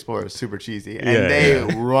Dora the Explorer is super cheesy, and Yeah, they yeah.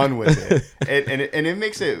 run with it. And it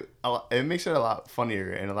makes it a lot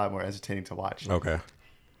funnier and a lot more entertaining to watch. Okay.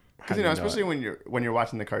 Because especially when you're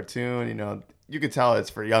watching the cartoon, you could tell it's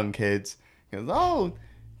for young kids. He goes, "Oh,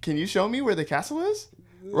 can you show me where the castle is?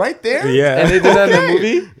 Right there." Yeah. And they did that in the Okay.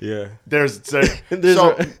 movie. Yeah. There's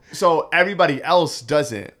so everybody else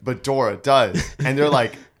doesn't, but Dora does, and they're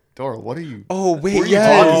like, "Dora, what are you?" Oh Who wait, are you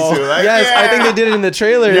yes, talking to? Like, yes. I think yeah. they did it in the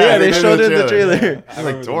trailer. Yeah, they did showed it in the trailer. I'm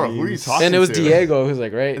like, Dora, who are you talking to? And it was Diego who's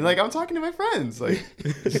like, right? And like, I'm talking to my friends. Like,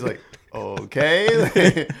 she's like,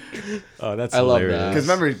 okay. Oh, that's I love hilarious.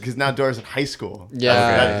 that. Because now Dora's in high school.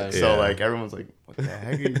 Yeah. So Yeah. like everyone's like, what the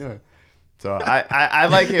heck are you doing? So I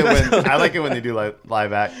like it when they do like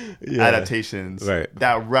live adaptations Right.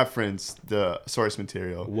 that reference the source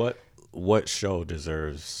material. What show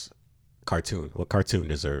deserves cartoon? What cartoon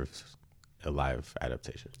deserves a live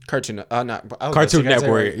adaptation? Cartoon, not Cartoon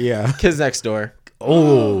Network. Yeah. Kids Next Door.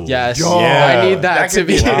 Oh. Yes, Yo, I need that to could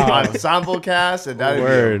be. an ensemble cast, and that would be a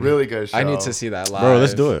Word. really good show. I need to see that live, Bro,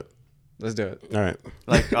 let's do it. Let's do it. All right.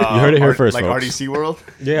 Like You heard it here first, like folks. RDC World.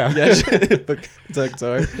 Yeah. Yeah, like,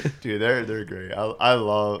 sorry. Dude, they're great. I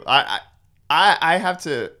love. I have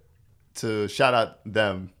to shout out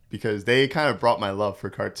them because they kind of brought my love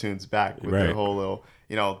for cartoons back with their Right. whole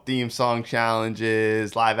little theme song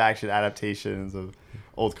challenges, live action adaptations of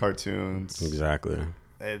old cartoons. Exactly.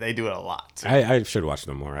 They do it a lot. I should watch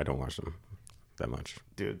them more. I don't watch them that much.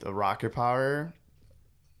 Dude, the Rocket Power,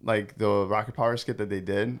 like the Rocket Power skit that they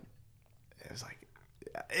did, it was like,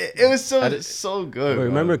 it was so good. Wait,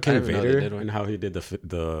 remember man. King didn't know they Vader did one. and how he did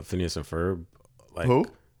the Phineas and Ferb? Like, Who?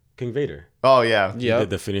 King Vader. Oh yeah. He Yep. did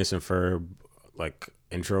the Phineas and Ferb like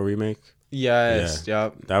intro remake. Yes.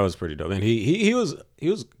 Yep. That was pretty dope. And he was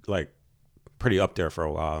like pretty up there for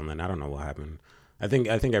a while, and then I don't know what happened. I think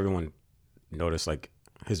everyone noticed like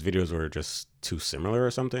his videos were just too similar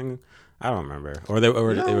or something. I don't remember, or they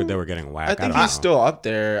were getting whacked. I think don't he's know. still up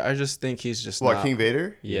there. I just think he's just What, not. King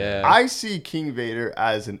Vader? Yeah. I see King Vader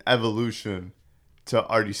as an evolution to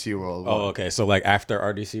RDC World. Oh, okay. So like after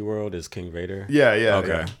RDC World is King Vader. Yeah.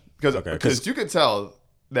 Okay. Because Okay, 'cause- you could tell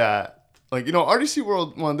that, like, RDC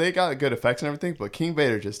World, one, they got good effects and everything, but King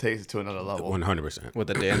Vader just takes it to another level. 100%. with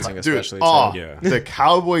the dancing, Dude, especially. oh, too. Yeah. the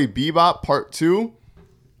Cowboy Bebop Part 2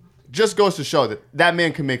 just goes to show that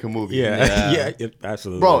man can make a movie. Yeah, yeah,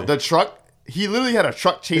 absolutely. Bro, the truck, he literally had a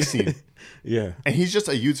truck chase scene, yeah, and he's just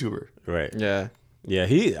a YouTuber. right. Yeah. Yeah, I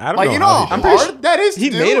don't Like, know. you know how how he pretty hard sure that is. He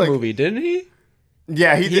to made do? a Like, movie, didn't he?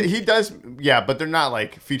 Yeah, he does. Yeah, but they're not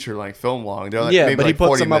like feature like film long. They're like Yeah, maybe but he like puts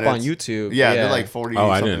 40 them up on minutes. YouTube. Yeah, Yeah. they're like 40. Oh,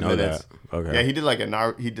 I something didn't know minutes. that. Okay. Yeah, he did like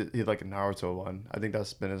a he did like a Naruto one. I think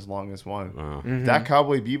that's been his longest one. Wow. That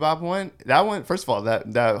Cowboy Bebop one. That one. First of all,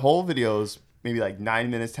 that whole video is maybe like 9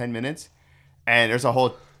 minutes, 10 minutes, and there's a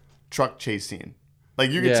whole truck chase scene.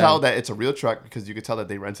 Like you can Yeah. tell that it's a real truck because you could tell that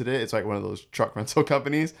they rented it. It's like one of those truck rental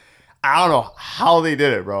companies. I don't know how they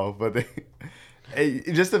did it, bro, but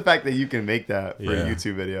just the fact that you can make that for a Yeah.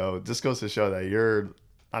 YouTube video just goes to show that you're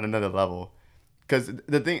on another level. Because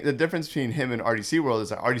the difference between him and RDC World is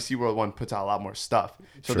that RDC World one puts out a lot more stuff,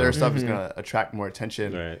 so True. their stuff is gonna attract more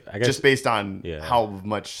attention, Right. I guess- just based on Yeah. how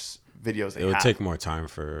much videos they It would have. take more time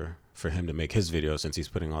for him to make his video since he's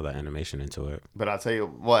putting all that animation into it. But I'll tell you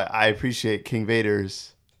what, I appreciate King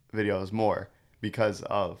Vader's videos more because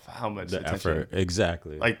of how much The attention. effort,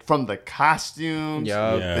 exactly. Like from the costumes,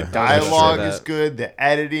 Yeah. Yeah. the I was dialogue gonna say is that. good, the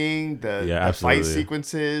editing, the fight absolutely.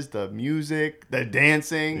 sequences, the music, the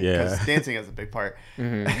dancing. Yeah. Because dancing is a big part.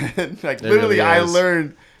 Like It literally, really I is.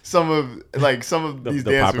 learned some of these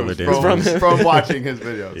the dance popular moves dance from, moves. from watching his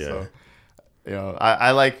videos. Yeah. So, you know, I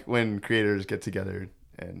like when creators get together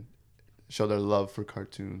and show their love for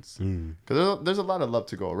cartoons because there's a lot of love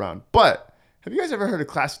to go around. But have you guys ever heard of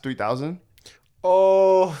Class of 3000?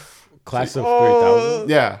 Oh, Class of Oh. 3000.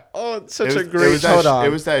 Yeah. oh, such It a was- great. Hold Hold on. It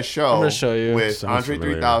was that show. I'm gonna show you. With Sounds Andre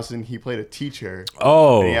familiar. 3000. He played a teacher.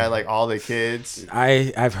 Oh, And he had like all the kids.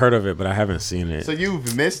 I've heard of it, but I haven't seen it. So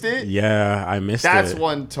you've missed it. Yeah, I missed That's it.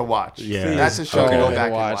 one to watch. Yeah. That's a show Okay. to go Go back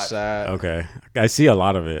and watch watch. that. Okay, I see a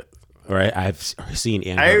lot of it. Right, I've seen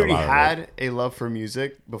and I heard already a lot of it. had a love for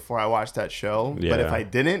music before I watched that show. But if Yeah. I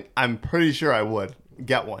didn't, I'm pretty sure I would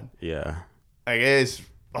get one. Yeah, Like it's,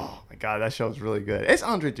 oh my god, that show is really good. It's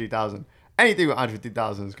Andre 3000. Anything with Andre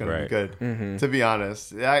 3000 is gonna be Right. good. To be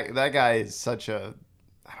honest, that guy is such a,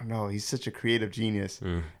 I don't know, he's such a creative genius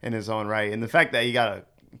in his own right. And the fact that he got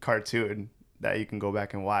a cartoon that you can go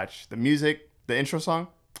back and watch, the music, the intro song,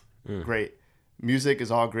 great. Music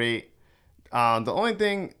is all great. The only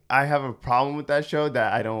thing I have a problem with that show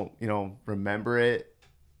that I don't, remember it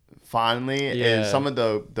fondly Yeah. is some of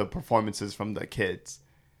the performances from the kids.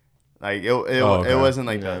 Like it okay. wasn't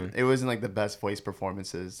like Yeah. it wasn't like the best voice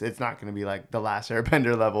performances. It's not gonna be like the Last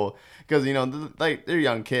Airbender level because like they're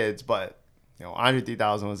young kids, but Andre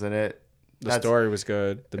 3000 was in it. The story was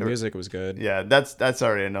good. The music was good. Yeah, that's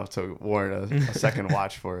already enough to warrant a second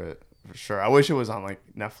watch for it for sure. I wish it was on like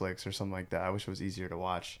Netflix or something like that. I wish it was easier to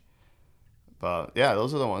watch. But yeah,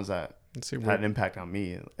 those are the ones that Let's see had where, an impact on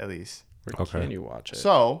me at least. where Okay. can you watch it?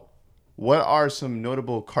 So, what are some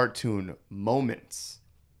notable cartoon moments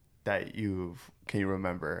that can you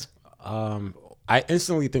remember? I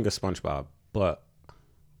instantly think of SpongeBob, but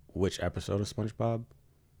which episode of SpongeBob?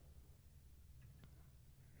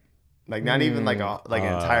 Like not even like an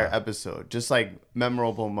entire episode, just like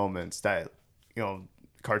memorable moments that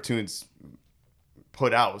cartoons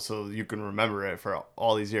put out so you can remember it for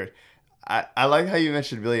all these years. I like how you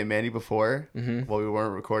mentioned Billy and Mandy before while we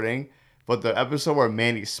weren't recording, but the episode where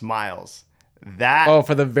Mandy smiles, that Oh,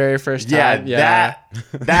 for the very first time. Yeah.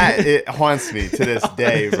 that it haunts me to this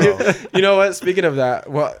day, bro. You know what? Speaking of that,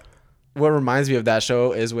 what reminds me of that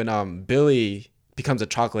show is when Billy becomes a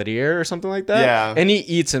chocolatier or something like that. Yeah. And he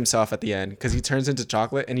eats himself at the end because he turns into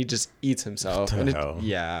chocolate and he just eats himself. What And the hell?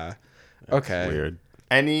 yeah. Okay. Weird.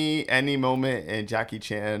 Any moment in Jackie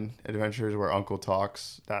Chan Adventures where Uncle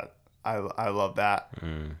talks, that I love that.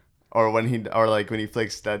 Or when he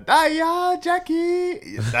flicks that "Daya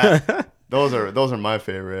Jackie," those are my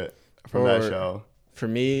favorite from that Or- show. For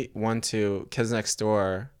me, 1, 2, Kids Next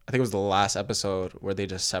Door. I think it was the last episode where they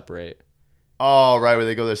just separate. Oh, right, where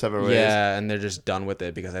they go their separate ways. Yeah, and they're just done with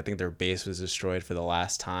it because I think their base was destroyed for the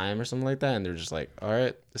last time or something like that, and they're just like, "All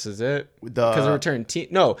right, this is it." Because they were turning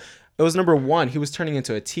No, it was number 1. He was turning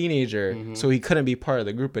into a teenager, so he couldn't be part of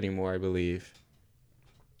the group anymore, I believe.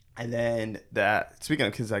 And then speaking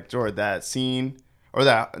of Kids Next Door, that scene or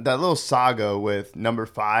that little saga with number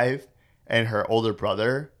 5 and her older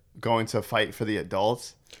brother going to fight for the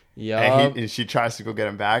adults. Yeah. And she tries to go get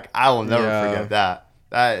him back. I will never Yeah. forget that.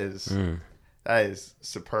 That is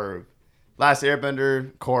superb. Last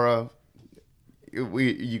Airbender, Korra.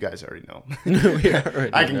 You guys already know. We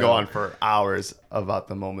already I can know. go on for hours about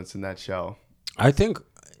the moments in that show. I think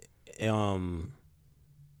an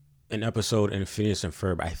episode in Phineas and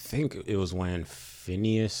Ferb, I think it was when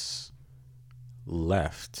Phineas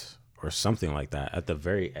left or something like that at the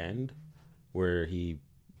very end where he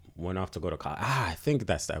went off to go to college. I think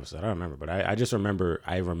that's the episode. I don't remember, but I just remember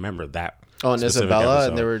that. Oh, and specific Isabella, episode.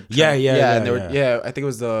 and they were yeah, and they were I think it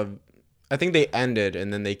was the I think they ended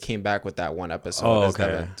and then they came back with that one episode. Oh,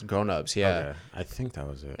 okay. Grown Ups, yeah. Okay. I think that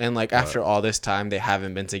was it. And like after all this time, they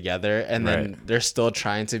haven't been together, and then they're still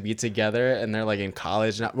trying to be together, and they're like in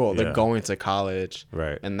college now. Well, they're going to college,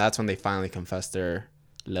 right? And that's when they finally confess their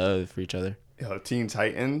love for each other. Teen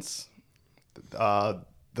Titans, I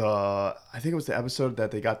think it was the episode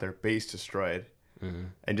that they got their base destroyed. Mm-hmm.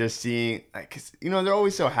 And just seeing, like, 'cause, you know, they're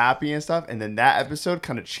always so happy and stuff. And then that episode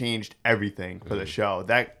kind of changed everything for the show.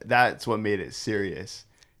 That's what made it serious.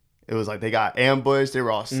 It was like they got ambushed. They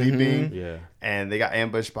were all sleeping. Yeah. And they got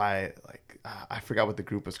ambushed by, like, I forgot what the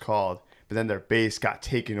group was called. But then their base got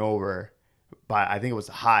taken over by, I think it was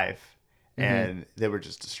the Hive. And they were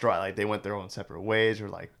just destroyed. Like, they went their own separate ways. We're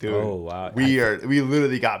like, dude, we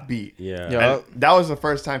literally got beat. Yeah. Yep. And that was the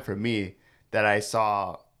first time for me that I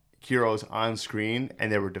saw heroes on screen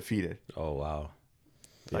and they were defeated. Oh wow!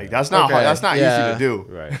 Like that's not hard, that's not easy to do,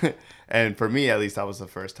 right? And for me, at least, that was the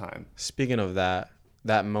first time. Speaking of that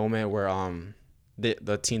moment where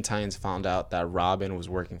the Teen Titans found out that Robin was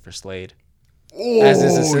working for Slade as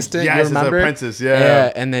his assistant. Yes, you remember? As apprentice,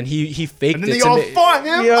 yeah. And then he faked and then it. they all fought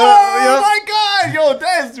him. Yeah, oh my god, yo,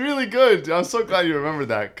 that's really good. I'm so glad you remember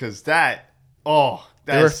that because they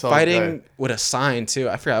were so fighting good. with a sign too.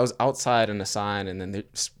 I forgot. I was outside in a sign, and then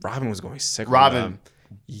Robin was going sick. Robin,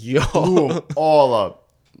 blew them all up,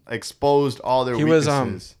 exposed all their weaknesses.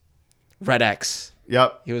 He was Red X.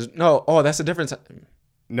 Yep. He was no. Oh, that's a different time.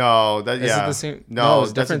 No, that Is it the same? No,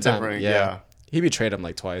 it's different that's time. Yeah. He betrayed him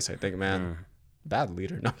like twice. I think, man. Bad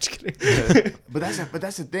leader. No, I'm just kidding. But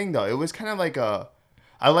that's the thing though. It was kind of like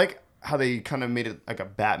I like how they kind of made it like a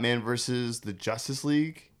Batman versus the Justice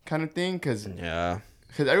League kind of thing because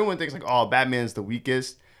everyone thinks like, oh, Batman's the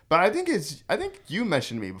weakest. But I think you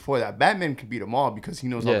mentioned to me before that Batman can beat them all because he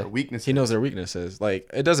knows all their weaknesses. He knows their weaknesses. Like,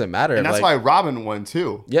 it doesn't matter. And that's why Robin won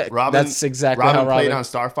too. Yeah, that's exactly how Robin played on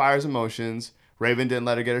Starfire's emotions. Raven didn't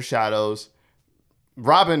let her get her shadows.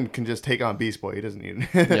 Robin can just take on Beast Boy. He doesn't need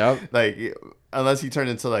Yep. like unless he turned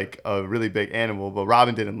into like a really big animal. But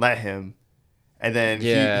Robin didn't let him. And then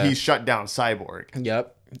he shut down Cyborg.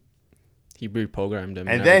 Yep. He reprogrammed him.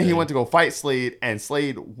 And then he went to go fight Slade, and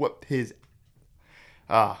Slade whooped his.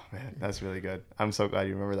 Oh man, that's really good. I'm so glad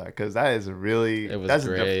you remember that because that is that's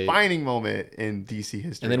a defining moment in DC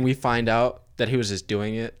history. And then we find out that he was just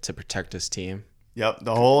doing it to protect his team. Yep,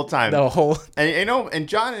 the whole time. And you know, and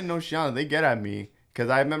John and Oceana, they get at me because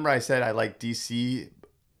I remember I said I like DC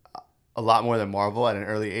a lot more than Marvel at an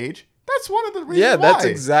early age. That's one of the reasons. Yeah, that's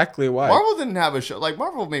exactly why. Marvel didn't have a show like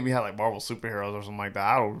Marvel. Maybe had like Marvel superheroes or something like that.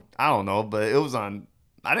 I don't know, but it was on.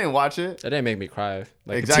 I didn't watch it. That didn't make me cry.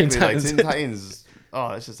 Like exactly, like Teen Titans. Oh,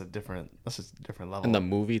 that's just a different level. And the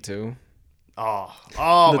movie too. Oh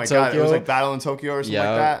my god, it was like Battle in Tokyo or something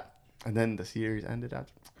like that. And then the series ended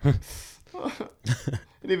after.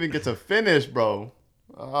 Didn't even get to finish, bro.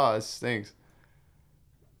 Oh, it stinks.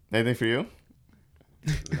 Anything for you?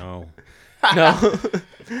 No. No.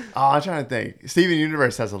 I'm trying to think. Steven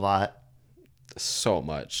Universe has a lot. So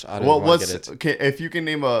much. I don't want to get it. Okay, if you can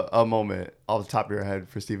name a moment off the top of your head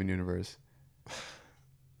for Steven Universe.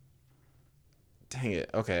 Dang it.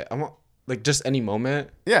 Okay. I want like just any moment.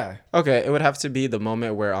 Yeah. Okay, it would have to be the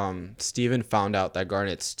moment where Steven found out that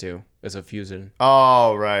Garnet's too is a fusion.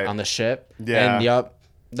 Oh, right. On the ship. Yeah. And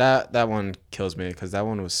that one kills me because that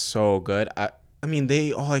one was so good. I mean,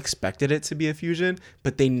 they all expected it to be a fusion,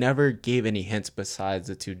 but they never gave any hints besides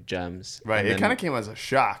the 2 gems. Right. It kind of came as a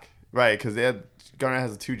shock. Right. Because Garnet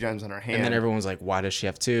has the 2 gems on her hand. And then everyone's like, why does she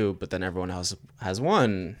have 2? But then everyone else has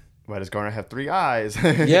 1. Why does Garnet have 3 eyes?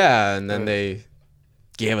 Yeah. And then they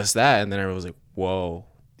gave us that. And then everyone was like, whoa.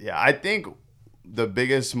 Yeah. I think the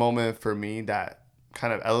biggest moment for me that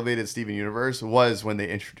kind of elevated Steven Universe was when they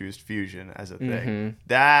introduced fusion as a thing.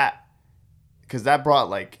 Because that brought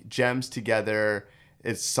like gems together.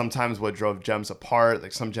 It's sometimes what drove gems apart.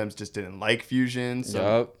 Like some gems just didn't like fusion.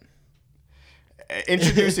 So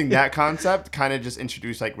introducing that concept kind of just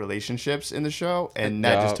introduced like relationships in the show, and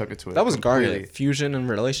that just took it to it. That was Garnet, fusion and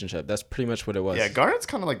relationship. That's pretty much what it was. Yeah, Garnet's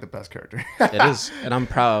kind of like the best character. It is, and I'm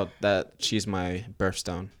proud that she's my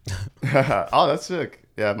birthstone. Oh, that's sick.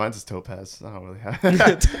 Yeah, mine's is Topaz. I don't really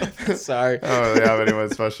have. Sorry, I don't really have anyone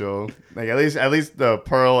special. Like at least the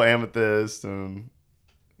Pearl, Amethyst, and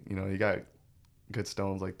you got good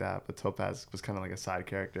stones like that. But Topaz was kind of like a side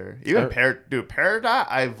character. Even Peridot,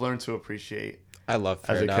 I've learned to appreciate. I love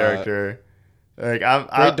Peridot as a character. Like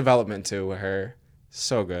great development too with her.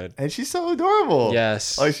 So good. And she's so adorable.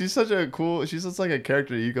 Yes. Like she's just like a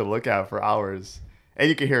character you could look at for hours. And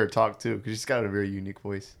you can hear her talk too, because she's got a very unique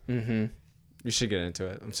voice. Mm-hmm. You should get into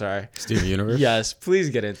it. I'm sorry. Steven Universe? Yes,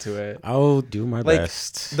 please get into it. I'll do my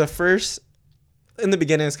best. The first in the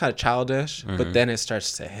beginning it's kind of childish, but then it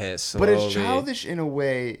starts to hit slowly. But it's childish in a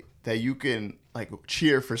way that you can like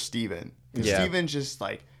cheer for Steven. Yeah. Steven's just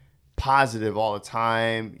like positive all the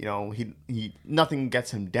time. You know, he nothing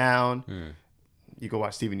gets him down. You go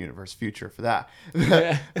watch Steven Universe Future for that.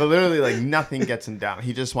 But literally, like, nothing gets him down.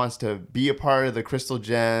 He just wants to be a part of the Crystal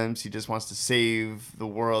Gems. He just wants to save the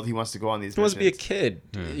world. He wants to go on these missions. He wants to be a kid.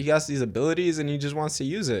 He has these abilities, and he just wants to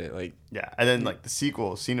use it. Like, yeah, and then, like, the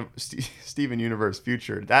sequel, Steven Universe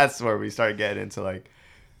Future, that's where we start getting into, like,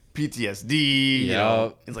 PTSD. You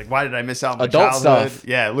know? It's like, why did I miss out on my adult childhood? Stuff.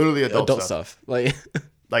 Yeah, literally adult stuff. Like,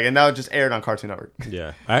 and now it just aired on Cartoon Network.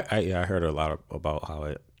 Yeah, I heard a lot about how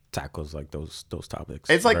it tackles like those topics.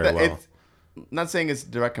 It's like it's not saying it's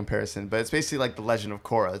direct comparison, but it's basically like the Legend of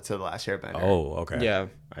Korra to the Last Airbender. Oh, okay. Yeah,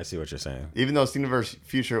 I see what you're saying. Even though Steven Universe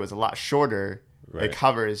Future was a lot shorter, it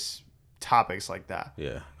covers topics like that.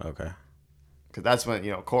 Yeah. Okay. Because that's when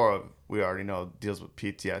Korra, we already know, deals with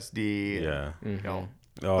PTSD. Yeah. And, you know.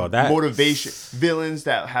 Oh, that motivation villains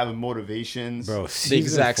that have motivations. Bro, the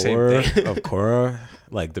exact same thing of Korra,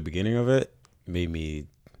 like the beginning of it, made me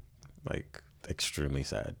like extremely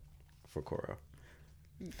sad for Korra.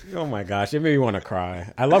 Oh my gosh, it made me want to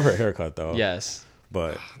cry. I love her haircut though. Yes.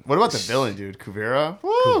 But what about the villain, dude? Kuvira?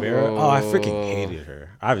 Oh, I freaking hated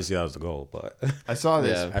her. Obviously, that was the goal, but I saw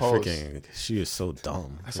this post. She is so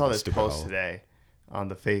dumb. I saw this post today on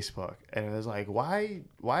the Facebook, and it was like, why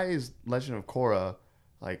is Legend of Korra,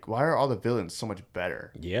 like, why are all the villains so much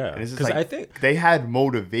better? Yeah, because like, I think they had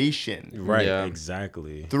motivation. Right,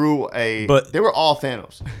 exactly. But they were all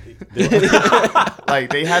Thanos. Like,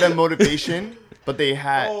 they had a motivation, but they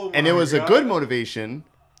had, and it was a good motivation.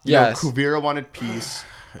 Yes. Kuvira wanted peace.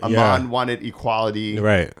 Amon wanted equality.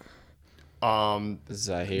 Right.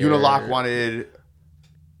 Zahir. Unalaq wanted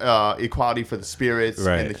equality for the spirits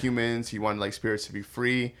and the humans. He wanted like spirits to be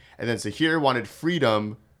free. And then Zahir wanted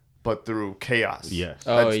freedom, but through chaos. Yes.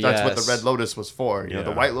 That's what the Red Lotus was for. You know,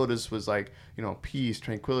 the White Lotus was like, peace,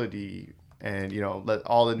 tranquility, and let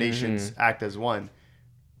all the nations act as one.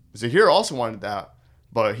 Zahir also wanted that,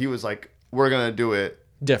 but he was like, we're gonna do it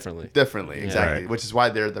differently, exactly. Which is why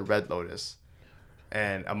they're the Red Lotus.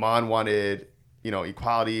 And Amon wanted,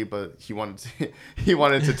 equality, but he wanted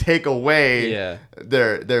to take away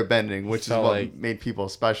their bending, which is what made people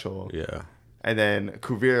special. Yeah. And then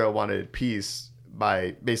Kuvira wanted peace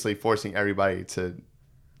by basically forcing everybody to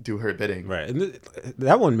do her bidding. Right. And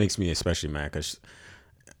that one makes me especially mad because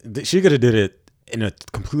she could have did it in a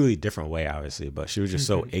completely different way, obviously, but she was just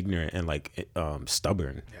so ignorant and like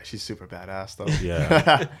stubborn. Yeah, she's super badass though.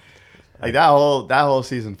 Yeah. Like that whole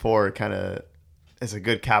season 4 kind of is a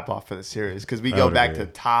good cap off for the series because we go back to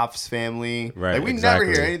Toph's family. Right. Like we never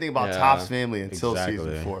hear anything about Toph's family until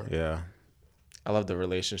season 4. Yeah. I love the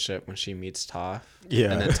relationship when she meets Toph.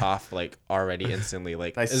 Yeah. And then Toph like already instantly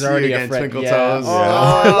like is already a friend. Twinkle Toes. Oh,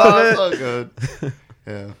 I love it. So good.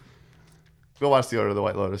 Yeah. Go watch The Order of the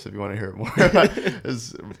White Lotus if you want to hear more.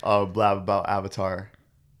 It's blab about Avatar.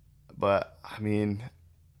 But I mean,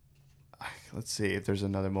 let's see if there's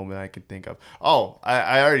another moment I can think of. Oh,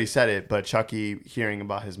 I already said it, but Chucky hearing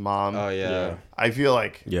about his mom. Oh yeah. I feel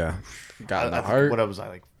like got in the heart. What was I,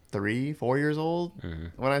 like 3-4 years old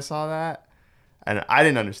when I saw that, and I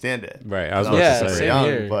didn't understand it. Right, I was about to say young,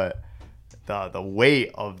 here. but the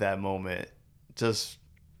weight of that moment just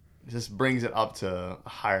brings it up to a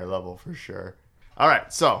higher level for sure. All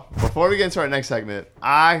right, so before we get into our next segment,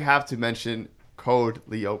 I have to mention Code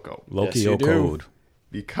Lyoko. Loki Code.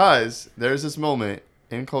 Because there's this moment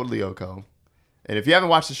in Code Lyoko, and if you haven't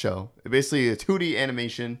watched the show, it's basically a 2D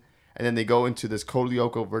animation, and then they go into this Code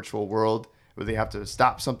Lyoko virtual world where they have to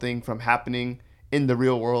stop something from happening in the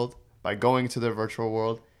real world by going to their virtual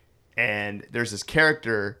world. And there's this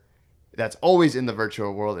character that's always in the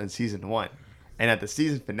virtual world in season 1. And at the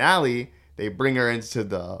season finale, they bring her into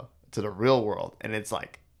the real world, and it's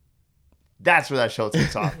like that's where that show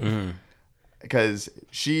takes off. Because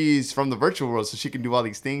she's from the virtual world, so she can do all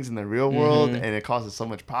these things in the real world, and it causes so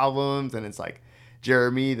much problems. And it's like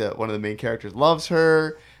Jeremy, one of the main characters, loves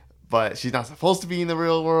her, but she's not supposed to be in the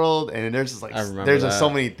real world. And there's just like just so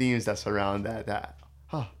many themes that surround that.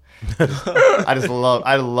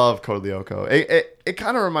 I love Code Lyoko. It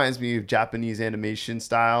kind of reminds me of Japanese animation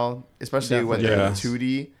style, especially when they're in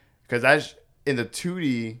 2D. Because that's in the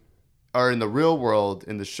 2D. Or in the real world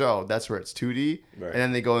in the show, that's where it's 2D. Right. And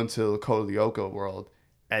then they go into the Code Lyoko world,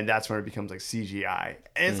 and that's when it becomes like CGI.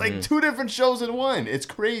 And it's like 2 different shows in one. It's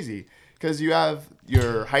crazy. Because you have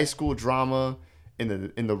your high school drama in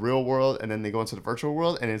the real world, and then they go into the virtual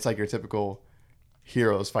world, and it's like your typical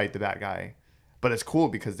heroes fight the bad guy. But it's cool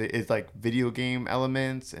because it's like video game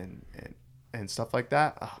elements, and and stuff like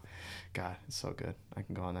that. Oh, God, it's so good. I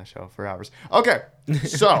can go on that show for hours. Okay,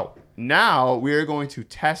 so now we are going to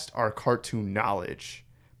test our cartoon knowledge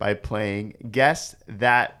by playing Guess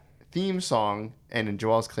That theme song and in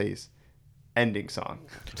Joel's case, ending song.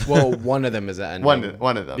 Well, one of them is an ending.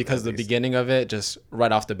 One of them. Because the beginning of it just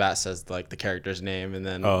right off the bat says like the character's name and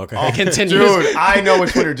then it continues. Dude, I know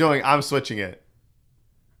which one you're doing. I'm switching it.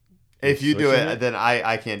 If you do it, then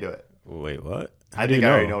I can't do it. Wait, what? I think I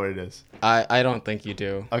already know what it is. I don't think you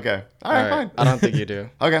do. Okay. All right, fine. I don't think you do.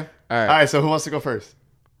 Okay. All right. All right, so who wants to go first?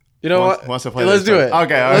 You know Who what? wants to play Let's this do first? it.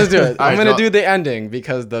 Okay, all Let's right. do it. All I'm right, going to so- do the ending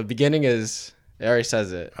because the beginning is, it already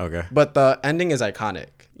says it. Okay. But the ending is iconic.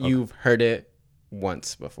 You've heard it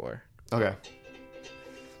once before. Okay.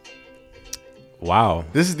 Wow.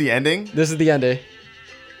 This is the ending. This is the ending.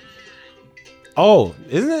 Oh,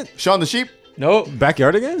 isn't it Shaun the Sheep. Nope.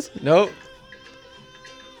 Backyardigans? Nope.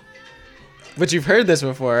 But you've heard this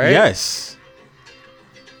before, right? Yes.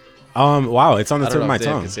 Wow, it's on the I tip don't of know my if Dave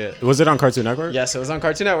tongue. can see it. Was it on Cartoon Network? Yes, it was on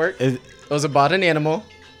Cartoon Network. Is- It was about an animal.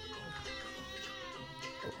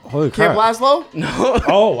 Holy crap. Camp Laszlo. No.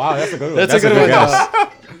 Oh, wow, that's a good one. That's a good one. guess.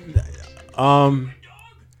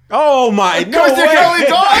 Oh my, no Mr. way. Kelly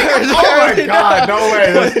Dog. Oh my God, no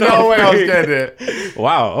way. There's no way I was getting it.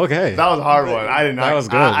 Wow, okay. That was a hard one. I did not. That was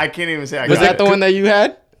good. I can't even say I Was got that it. the one that you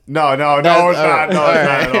had? No, it's not. No, it's not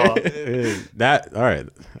at all. That all right.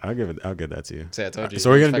 I'll give that to you. See, I told you. So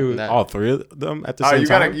we're gonna do Expecting that. all three of them at the All right, same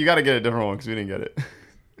time. you gotta get a different one because we didn't get it.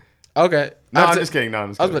 Okay. No, I'm That's just kidding. No, I'm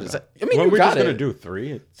just I was kidding. about to say. I mean, Well, you we're got just it. gonna do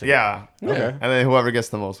three. Yeah. Okay. And then whoever gets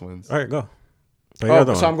the most wins. All right, go. Play the Oh,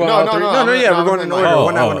 other so I'm one. going No, all no, three. no, No, I'm yeah, gonna- we're going in I'm order. gonna-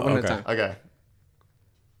 One at a okay. time. Okay.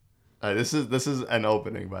 All right, this is an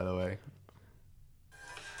opening, by the way.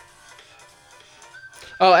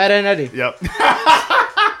 Oh, Ed and Eddie. Yep.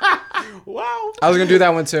 Wow. I was gonna do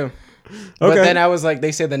that one too. But Okay. then I was like,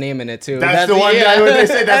 they say the name in it too. That's the one that they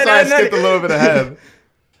say. That's why I skipped a little bit ahead.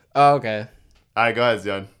 Oh, okay. All right, go ahead,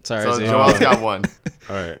 Zion. Sorry, So Zion. Joel's got one.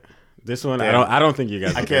 All right. This one, Damn. I don't think you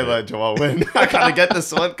guys. I will can't get it. let Joel win. I gotta get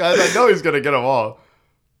this one because I know he's gonna get them all.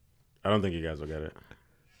 I don't think you guys will get it.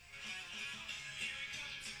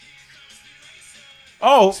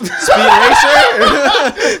 Oh, Speed Racer.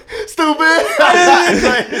 Stupid.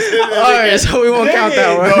 All right, so we won't Dang count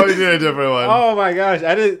that it. one. No, we did a different one. oh my gosh!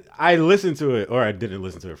 I listened to it, or I didn't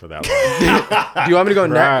listen to it for that long. Do you want me to go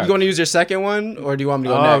Right. next? You want to use your second one, or do you want me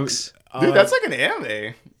to go next? Dude, that's like an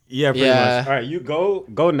anime. Yeah, pretty Yeah. much. All right, you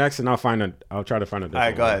go next, and I'll try to find a different All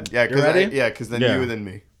right, go one. ahead. Yeah, You ready? because then Yeah. you, then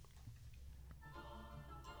me.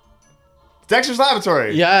 Dexter's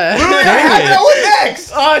Laboratory. Yeah. Literally, I had that one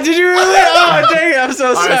next. Oh, did you really? Oh, dang it! I'm so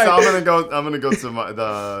All sorry. right, so I'm gonna go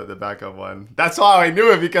to the backup one. That's how I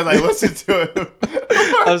knew it because I listened to it.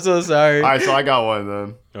 I'm so sorry. All right, so I got one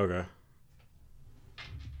then. Okay.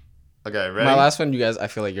 Okay, ready? My last one, you guys, I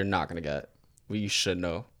feel like you're not gonna get. Well, you should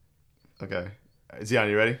know. Okay, Zion,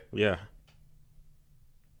 you ready? Yeah.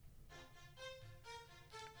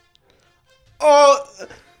 Oh,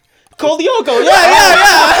 Cold Yoko.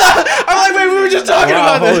 Yeah. I'm like, wait, we were just talking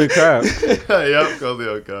Wow, about holy this. crap! Yep,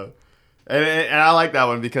 Kozioka. And I like that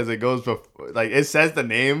one because it goes before, like it says the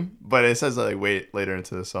name, but it says like wait later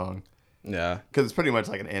into the song Yeah. because it's pretty much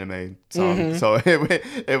like an anime song. So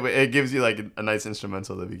it gives you like a nice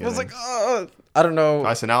instrumental at the I beginning. was like, I don't know. All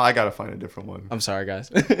right, so now I gotta find a different one. I'm sorry, guys.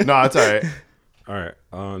 No, it's all right. All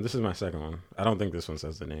right. This is my second one. I don't think this one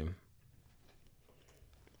says the name.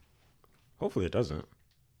 Hopefully, it doesn't.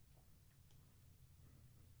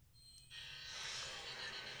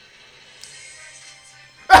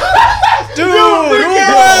 Dude, what?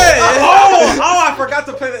 Oh! I forgot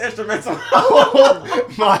to play the instrumental. Oh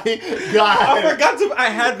my god! I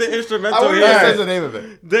had the instrumental I wonder if it says the name of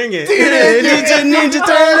it. Dang it! Ninja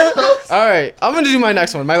Turtle. All right, I'm gonna do my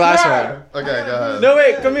next one, my last one. Okay, go ahead. No,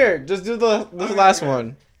 wait, come here. Just do the last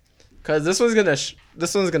one, cause this one's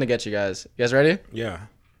gonna get you guys. You guys ready? Yeah.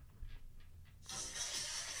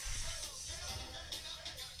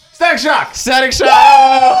 Static Shock. Static Shock.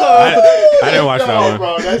 I didn't watch No, that one.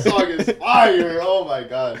 bro, that song is fire. Oh my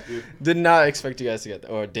god, dude. Did not expect you guys to get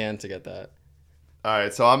that, or Dan to get that. All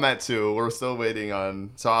right, so I'm at 2. We're still waiting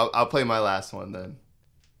on. So I'll play my last one then.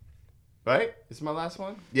 Right? Is my last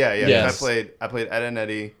one? Yeah. Yes. I played Ed and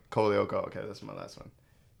Eddie, Koleoko. Okay, that's my last one.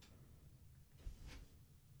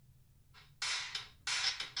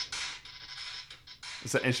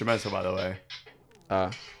 It's an instrumental, by the way.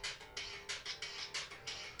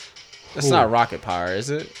 That's not Rocket Power, is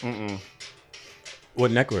it?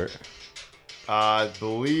 What network? I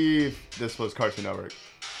believe this was Cartoon Network.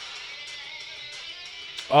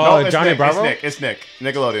 Oh, it's Johnny Nick, Bravo. It's Nick.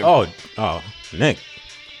 Nickelodeon. Oh, Nick.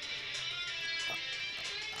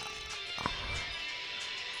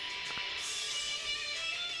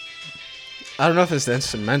 I don't know if it's the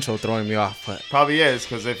instrumental throwing me off, but Probably is,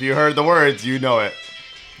 because if you heard the words, you know it.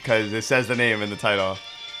 Because it says the name in the title.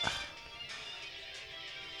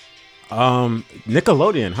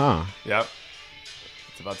 Nickelodeon, huh? Yep.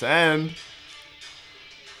 It's about to end.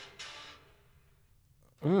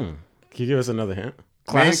 Can you give us another hint?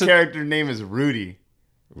 Main character name is Rudy.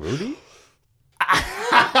 Rudy?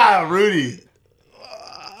 Rudy.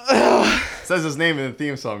 Says his name in the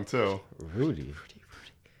theme song, too.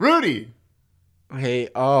 Rudy. Hey,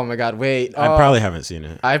 oh my God, wait. I probably haven't seen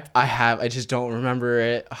it. I have. I just don't remember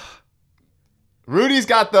it. Rudy's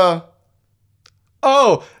got the...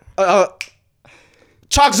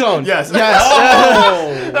 Chalk Zone. Yes.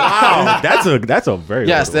 Yes. Wow. That's a very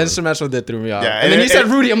Yes, old the one. instrumental did throw me off. Yeah, and then you said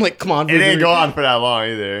Rudy. I'm like, come on, It Rudy. didn't go on for that long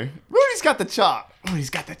either. Rudy's got the chalk. Rudy's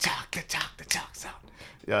got the chalk sound.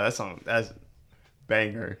 Yeah, that song, that's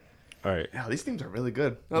banger. All right. Yeah, these themes are really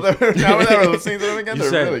good. Now that we're listening to them again,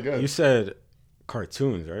 they're really good. You said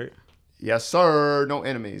cartoons, right? Yes, sir. No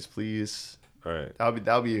enemies, please. All right.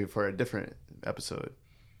 That'll be for a different episode.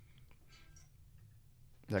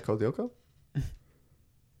 Is that Code Lyoko?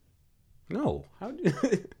 No. How do you...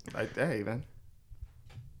 Like, hey, man.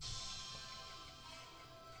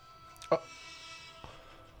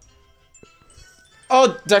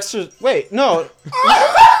 Oh, Dexter. Wait, no.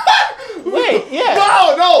 Wait,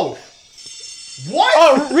 yeah. No! What?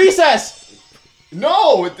 Oh, Recess.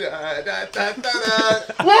 No! Wait. I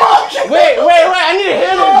need to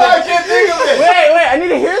hear this. I can't think of it. Wait. I need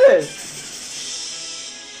to hear this.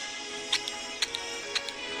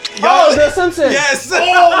 Oh, The Simpsons. Yes. Oh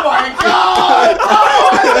my god!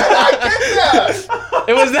 I get that!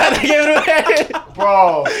 It was that I gave it away.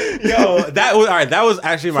 Bro. Yo, that was all right. That was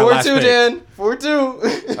actually my last 4-2, pick. Dan.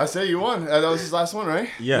 4-2. I say you won. That was his last one, right?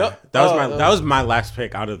 Yeah, Yep. that was my last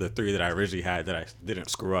pick out of the 3 that I originally had that I didn't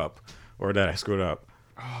screw up, or that I screwed up.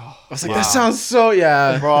 I was like, that sounds so,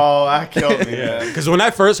 yeah. Bro, that killed me. Yeah, Man. because when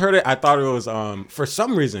I first heard it, I thought it was for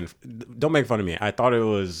some reason. Don't make fun of me. I thought it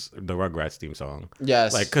was the Rugrats theme song.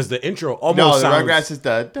 Yes. Like because the intro almost No, the sounds. Rugrats is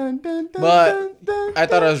the dun dun dun. But dun, dun, I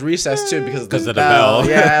thought it was Recess, too, because of the bell.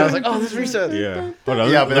 Yeah, I was like, oh, this is Recess. Yeah, hold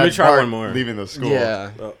on. Yeah, but let me that's try Bart one more. leaving the school.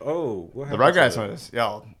 Yeah. What The happened to Rugrats that? one is,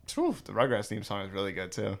 the Rugrats theme song is really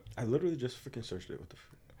good too. I literally just freaking searched it. What the?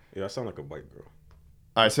 Yeah, I sound like a white girl.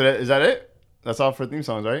 All right, so is that it? That's all for theme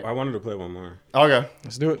songs, right? I wanted to play one more. Okay.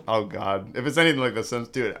 Let's do it. Oh God, if it's anything like The Sims,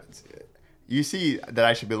 dude, you see that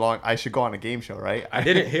I should go on a game show, right? I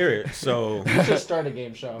didn't hear it, so We should start a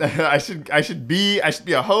game show. I should be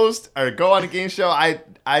a host or go on a game show.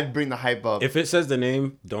 I'd bring the hype up. if it says the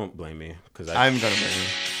name, don't blame me because I'm gonna bring it.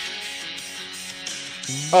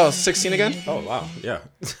 Oh, 16 again? Oh wow, yeah.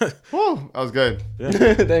 Woo, that was good.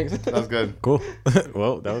 Thanks. That was good. Cool.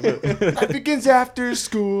 Well, that was it. Life begins after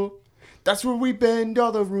school. That's where we bend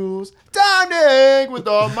all the rules. Time to hang with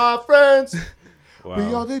all my friends. Wow.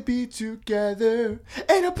 We all to be together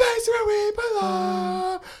in a place where we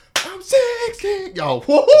belong. I'm 16. Yo,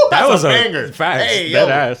 woo, That was a a banger. fact. Hey, Dead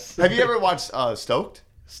yo, ass. have you ever watched Stoked?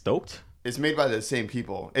 Stoked? It's made by the same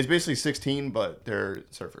people. It's basically 16, but they're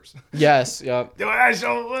surfers. Yes, yep. Yo, that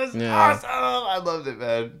show was Yeah. awesome. I loved it,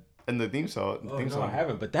 man. And the theme song. Oh, no, I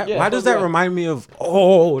haven't. But that Yeah, why does that yeah. remind me of?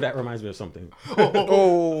 Oh, that reminds me of something.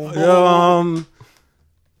 Oh.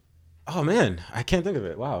 Oh man, I can't think of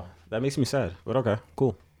it. Wow, that makes me sad. But okay,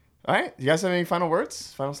 cool. All right. You guys have any final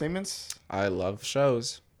words? Final statements? I love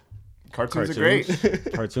shows. Cartoons are great.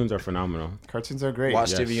 Cartoons are phenomenal. Cartoons are great.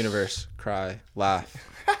 Watch Yes. TV Universe. Cry. Laugh.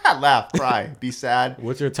 Laugh, cry, be sad.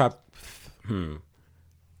 What's your top?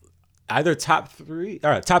 Either top 3.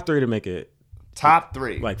 All right, top 3 to make it. Top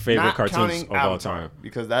 3. Like, favorite Not cartoons counting of all Avatar, time.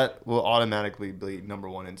 because that will automatically be number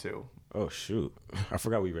 1 and 2. Oh shoot, I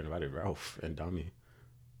forgot we invited Ralph and Dami.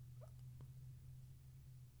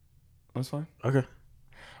 That's fine. Okay.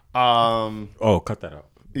 Oh, cut that out.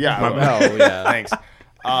 yeah. My bad. Oh, yeah. Thanks.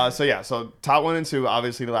 So top 1 and 2,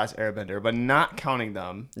 obviously The Last Airbender, but not counting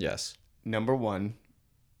them. Yes. Number 1.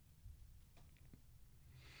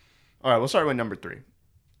 All right, we'll start with number 3.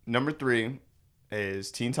 Number 3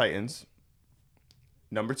 is Teen Titans.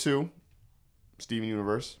 Number 2, Steven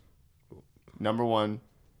Universe. Number 1,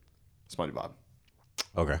 SpongeBob.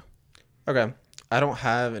 Okay. Okay. I don't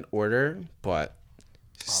have an order, but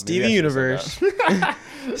maybe Stevie I should've said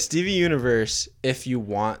Universe. Stevie Universe, if you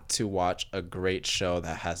want to watch a great show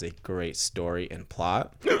that has a great story and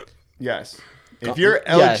plot. Yes. If you're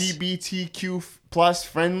Yes. LGBTQ plus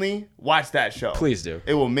friendly, watch that show. Please do.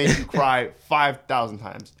 It will make you cry 5,000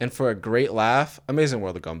 times. And for a great laugh, Amazing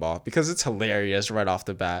World of Gumball, because it's hilarious right off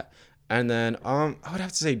the bat. And then I would have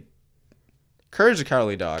to say Courage the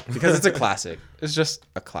Cowardly Dog, because it's a classic. It's just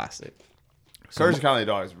a classic. Courage the Cowardly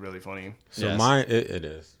Dog is really funny. So mine, it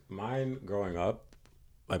is. Mine growing up,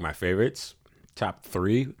 like my favorites, top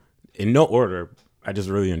 3, in no order. I just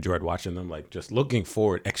really enjoyed watching them. Like just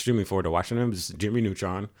extremely forward to watching them. Is Jimmy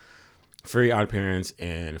Neutron, Very Odd Parents,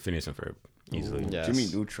 and Phineas and Ferb. Easily. Yes. Jimmy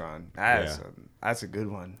Neutron. That's a good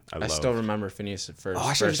one. I still remember Phineas and Ferb.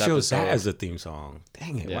 I should have chosen that as a theme song.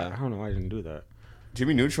 Dang it. Yeah. I don't know why I didn't do that.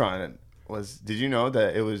 Jimmy Neutron did you know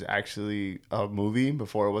that it was actually a movie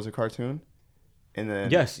before it was a cartoon? And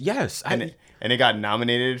then Yes. And it got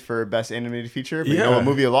nominated for Best Animated Feature. But you know what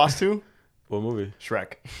movie it lost to? What movie?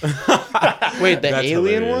 Shrek. Wait, the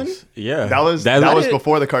alien hilarious. one? Yeah. That was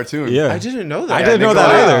before the cartoon. Yeah. I didn't know that. I didn't know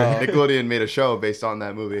that either. Nickelodeon made a show based on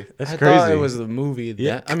that movie. That's I crazy. thought it was the movie.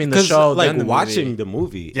 Yeah. The show. Like then the watching movie. the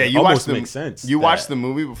movie. Yeah, it you almost watch makes sense. You watch the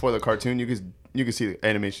movie before the cartoon, you could see the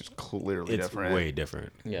animation's clearly it's different. way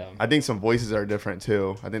different. Yeah. I think some voices are different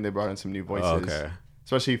too. I think they brought in some new voices. Oh, okay.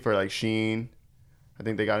 Especially for like Sheen. I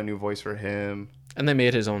think they got a new voice for him. And they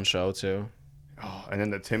made his own show too. Oh, and then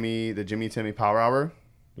the Jimmy Timmy Power Hour.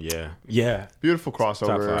 Yeah. Beautiful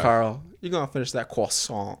crossover. Carl, you're gonna finish that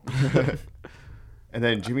croissant. And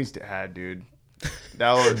then Jimmy's dad, dude.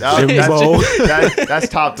 That's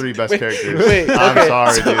top 3 best characters. I'm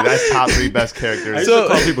sorry, dude. That's top 3 best characters. I used to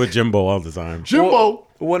call people Jimbo all the time. Jimbo.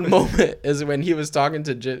 One moment is when he was talking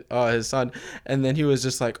to his son, and then he was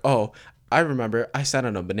just like, "Oh, I remember I sat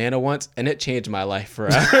on a banana once, and it changed my life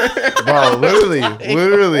forever." Bro,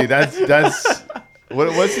 literally, that's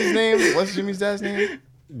what's his name? What's Jimmy's dad's name?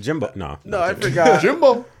 Jimbo. No, I forgot.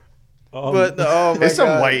 Jimbo. But oh my It's some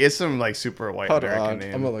God. white. It's some like super white Hold American on,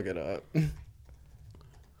 name. I'm gonna look it up.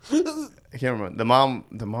 I can't remember. The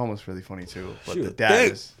mom was really funny too, but the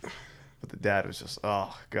dad was just,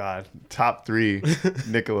 oh god, top 3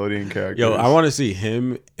 Nickelodeon characters. Yo, I want to see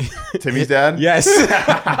him. Timmy's dad. Yes.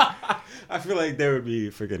 I feel like they would be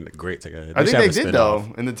freaking great together. I think they did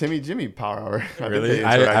though in the Timmy Jimmy Power Hour. Really?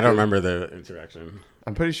 I don't remember the interaction.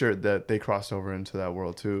 I'm pretty sure that they crossed over into that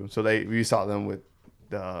world too. So we saw them with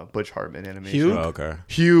the Butch Hartman animation. Hugh? Oh, okay.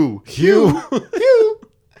 Hugh.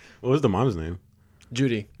 What was the mom's name?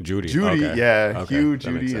 Judy. Okay. Yeah. Okay, Hugh,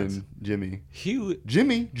 that makes Judy, sense. and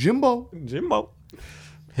Jimmy. Jimbo.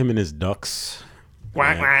 Him and his ducks.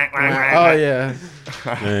 Man. Oh yeah.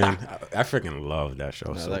 Man, I freaking love that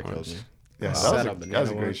show so that much. killed me. Yeah, Wow. that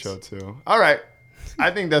was a great show too. All right, I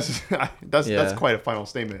think that's quite a final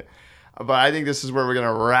statement. But I think this is where we're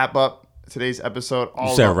gonna wrap up today's episode.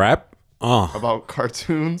 You said rap? About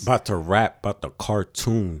cartoons. About to rap about the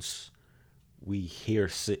cartoons. We here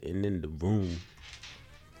sitting in the room.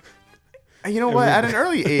 And you know what? At an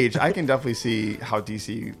early age, I can definitely see how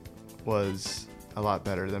DC was a lot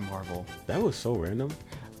better than Marvel. That was so random.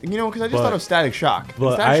 You know, because I just thought of Static Shock.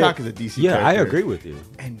 But Static Shock is a DC character. Yeah, I agree with you.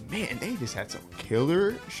 And man, they just had some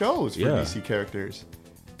killer shows for DC characters.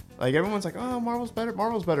 Like everyone's like, oh, Marvel's better.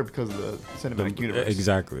 Marvel's better because of the cinematic universe.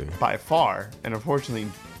 Exactly. By far. And unfortunately,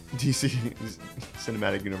 DC's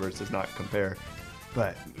cinematic universe does not compare.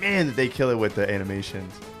 But man, did they kill it with the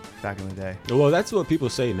animations back in the day. Well, that's what people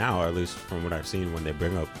say now, at least from what I've seen when they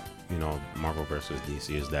bring up, Marvel versus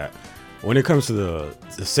DC, is that when it comes to the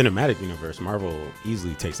cinematic universe, Marvel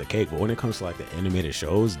easily takes the cake. But when it comes to like the animated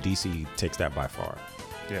shows, DC takes that by far.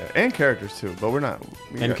 Yeah, and characters too. But we're not.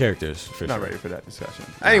 Characters, for not sure. ready for that discussion.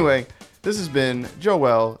 Anyway, this has been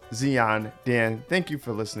Joel, Zion, Dan. Thank you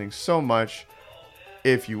for listening so much.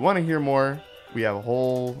 If you want to hear more, we have a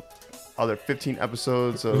whole other 15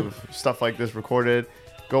 episodes of stuff like this recorded.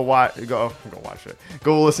 Go watch it.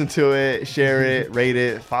 Go listen to it, share it, rate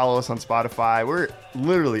it, follow us on Spotify. We're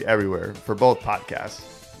literally everywhere for both podcasts.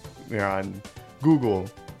 We're on Google,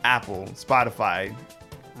 Apple, Spotify,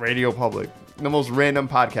 Radio Public, the most random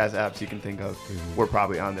podcast apps you can think of. We're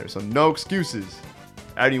probably on there. So no excuses.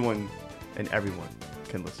 Anyone and everyone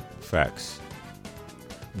can listen. Facts.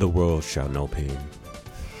 The world shall know pain.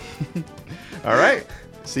 All right.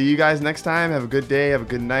 See you guys next time. Have a good day. Have a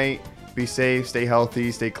good night. Be safe. Stay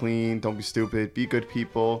healthy. Stay clean. Don't be stupid. Be good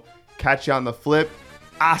people. Catch you on the flip.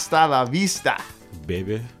 Hasta la vista.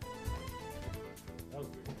 Baby.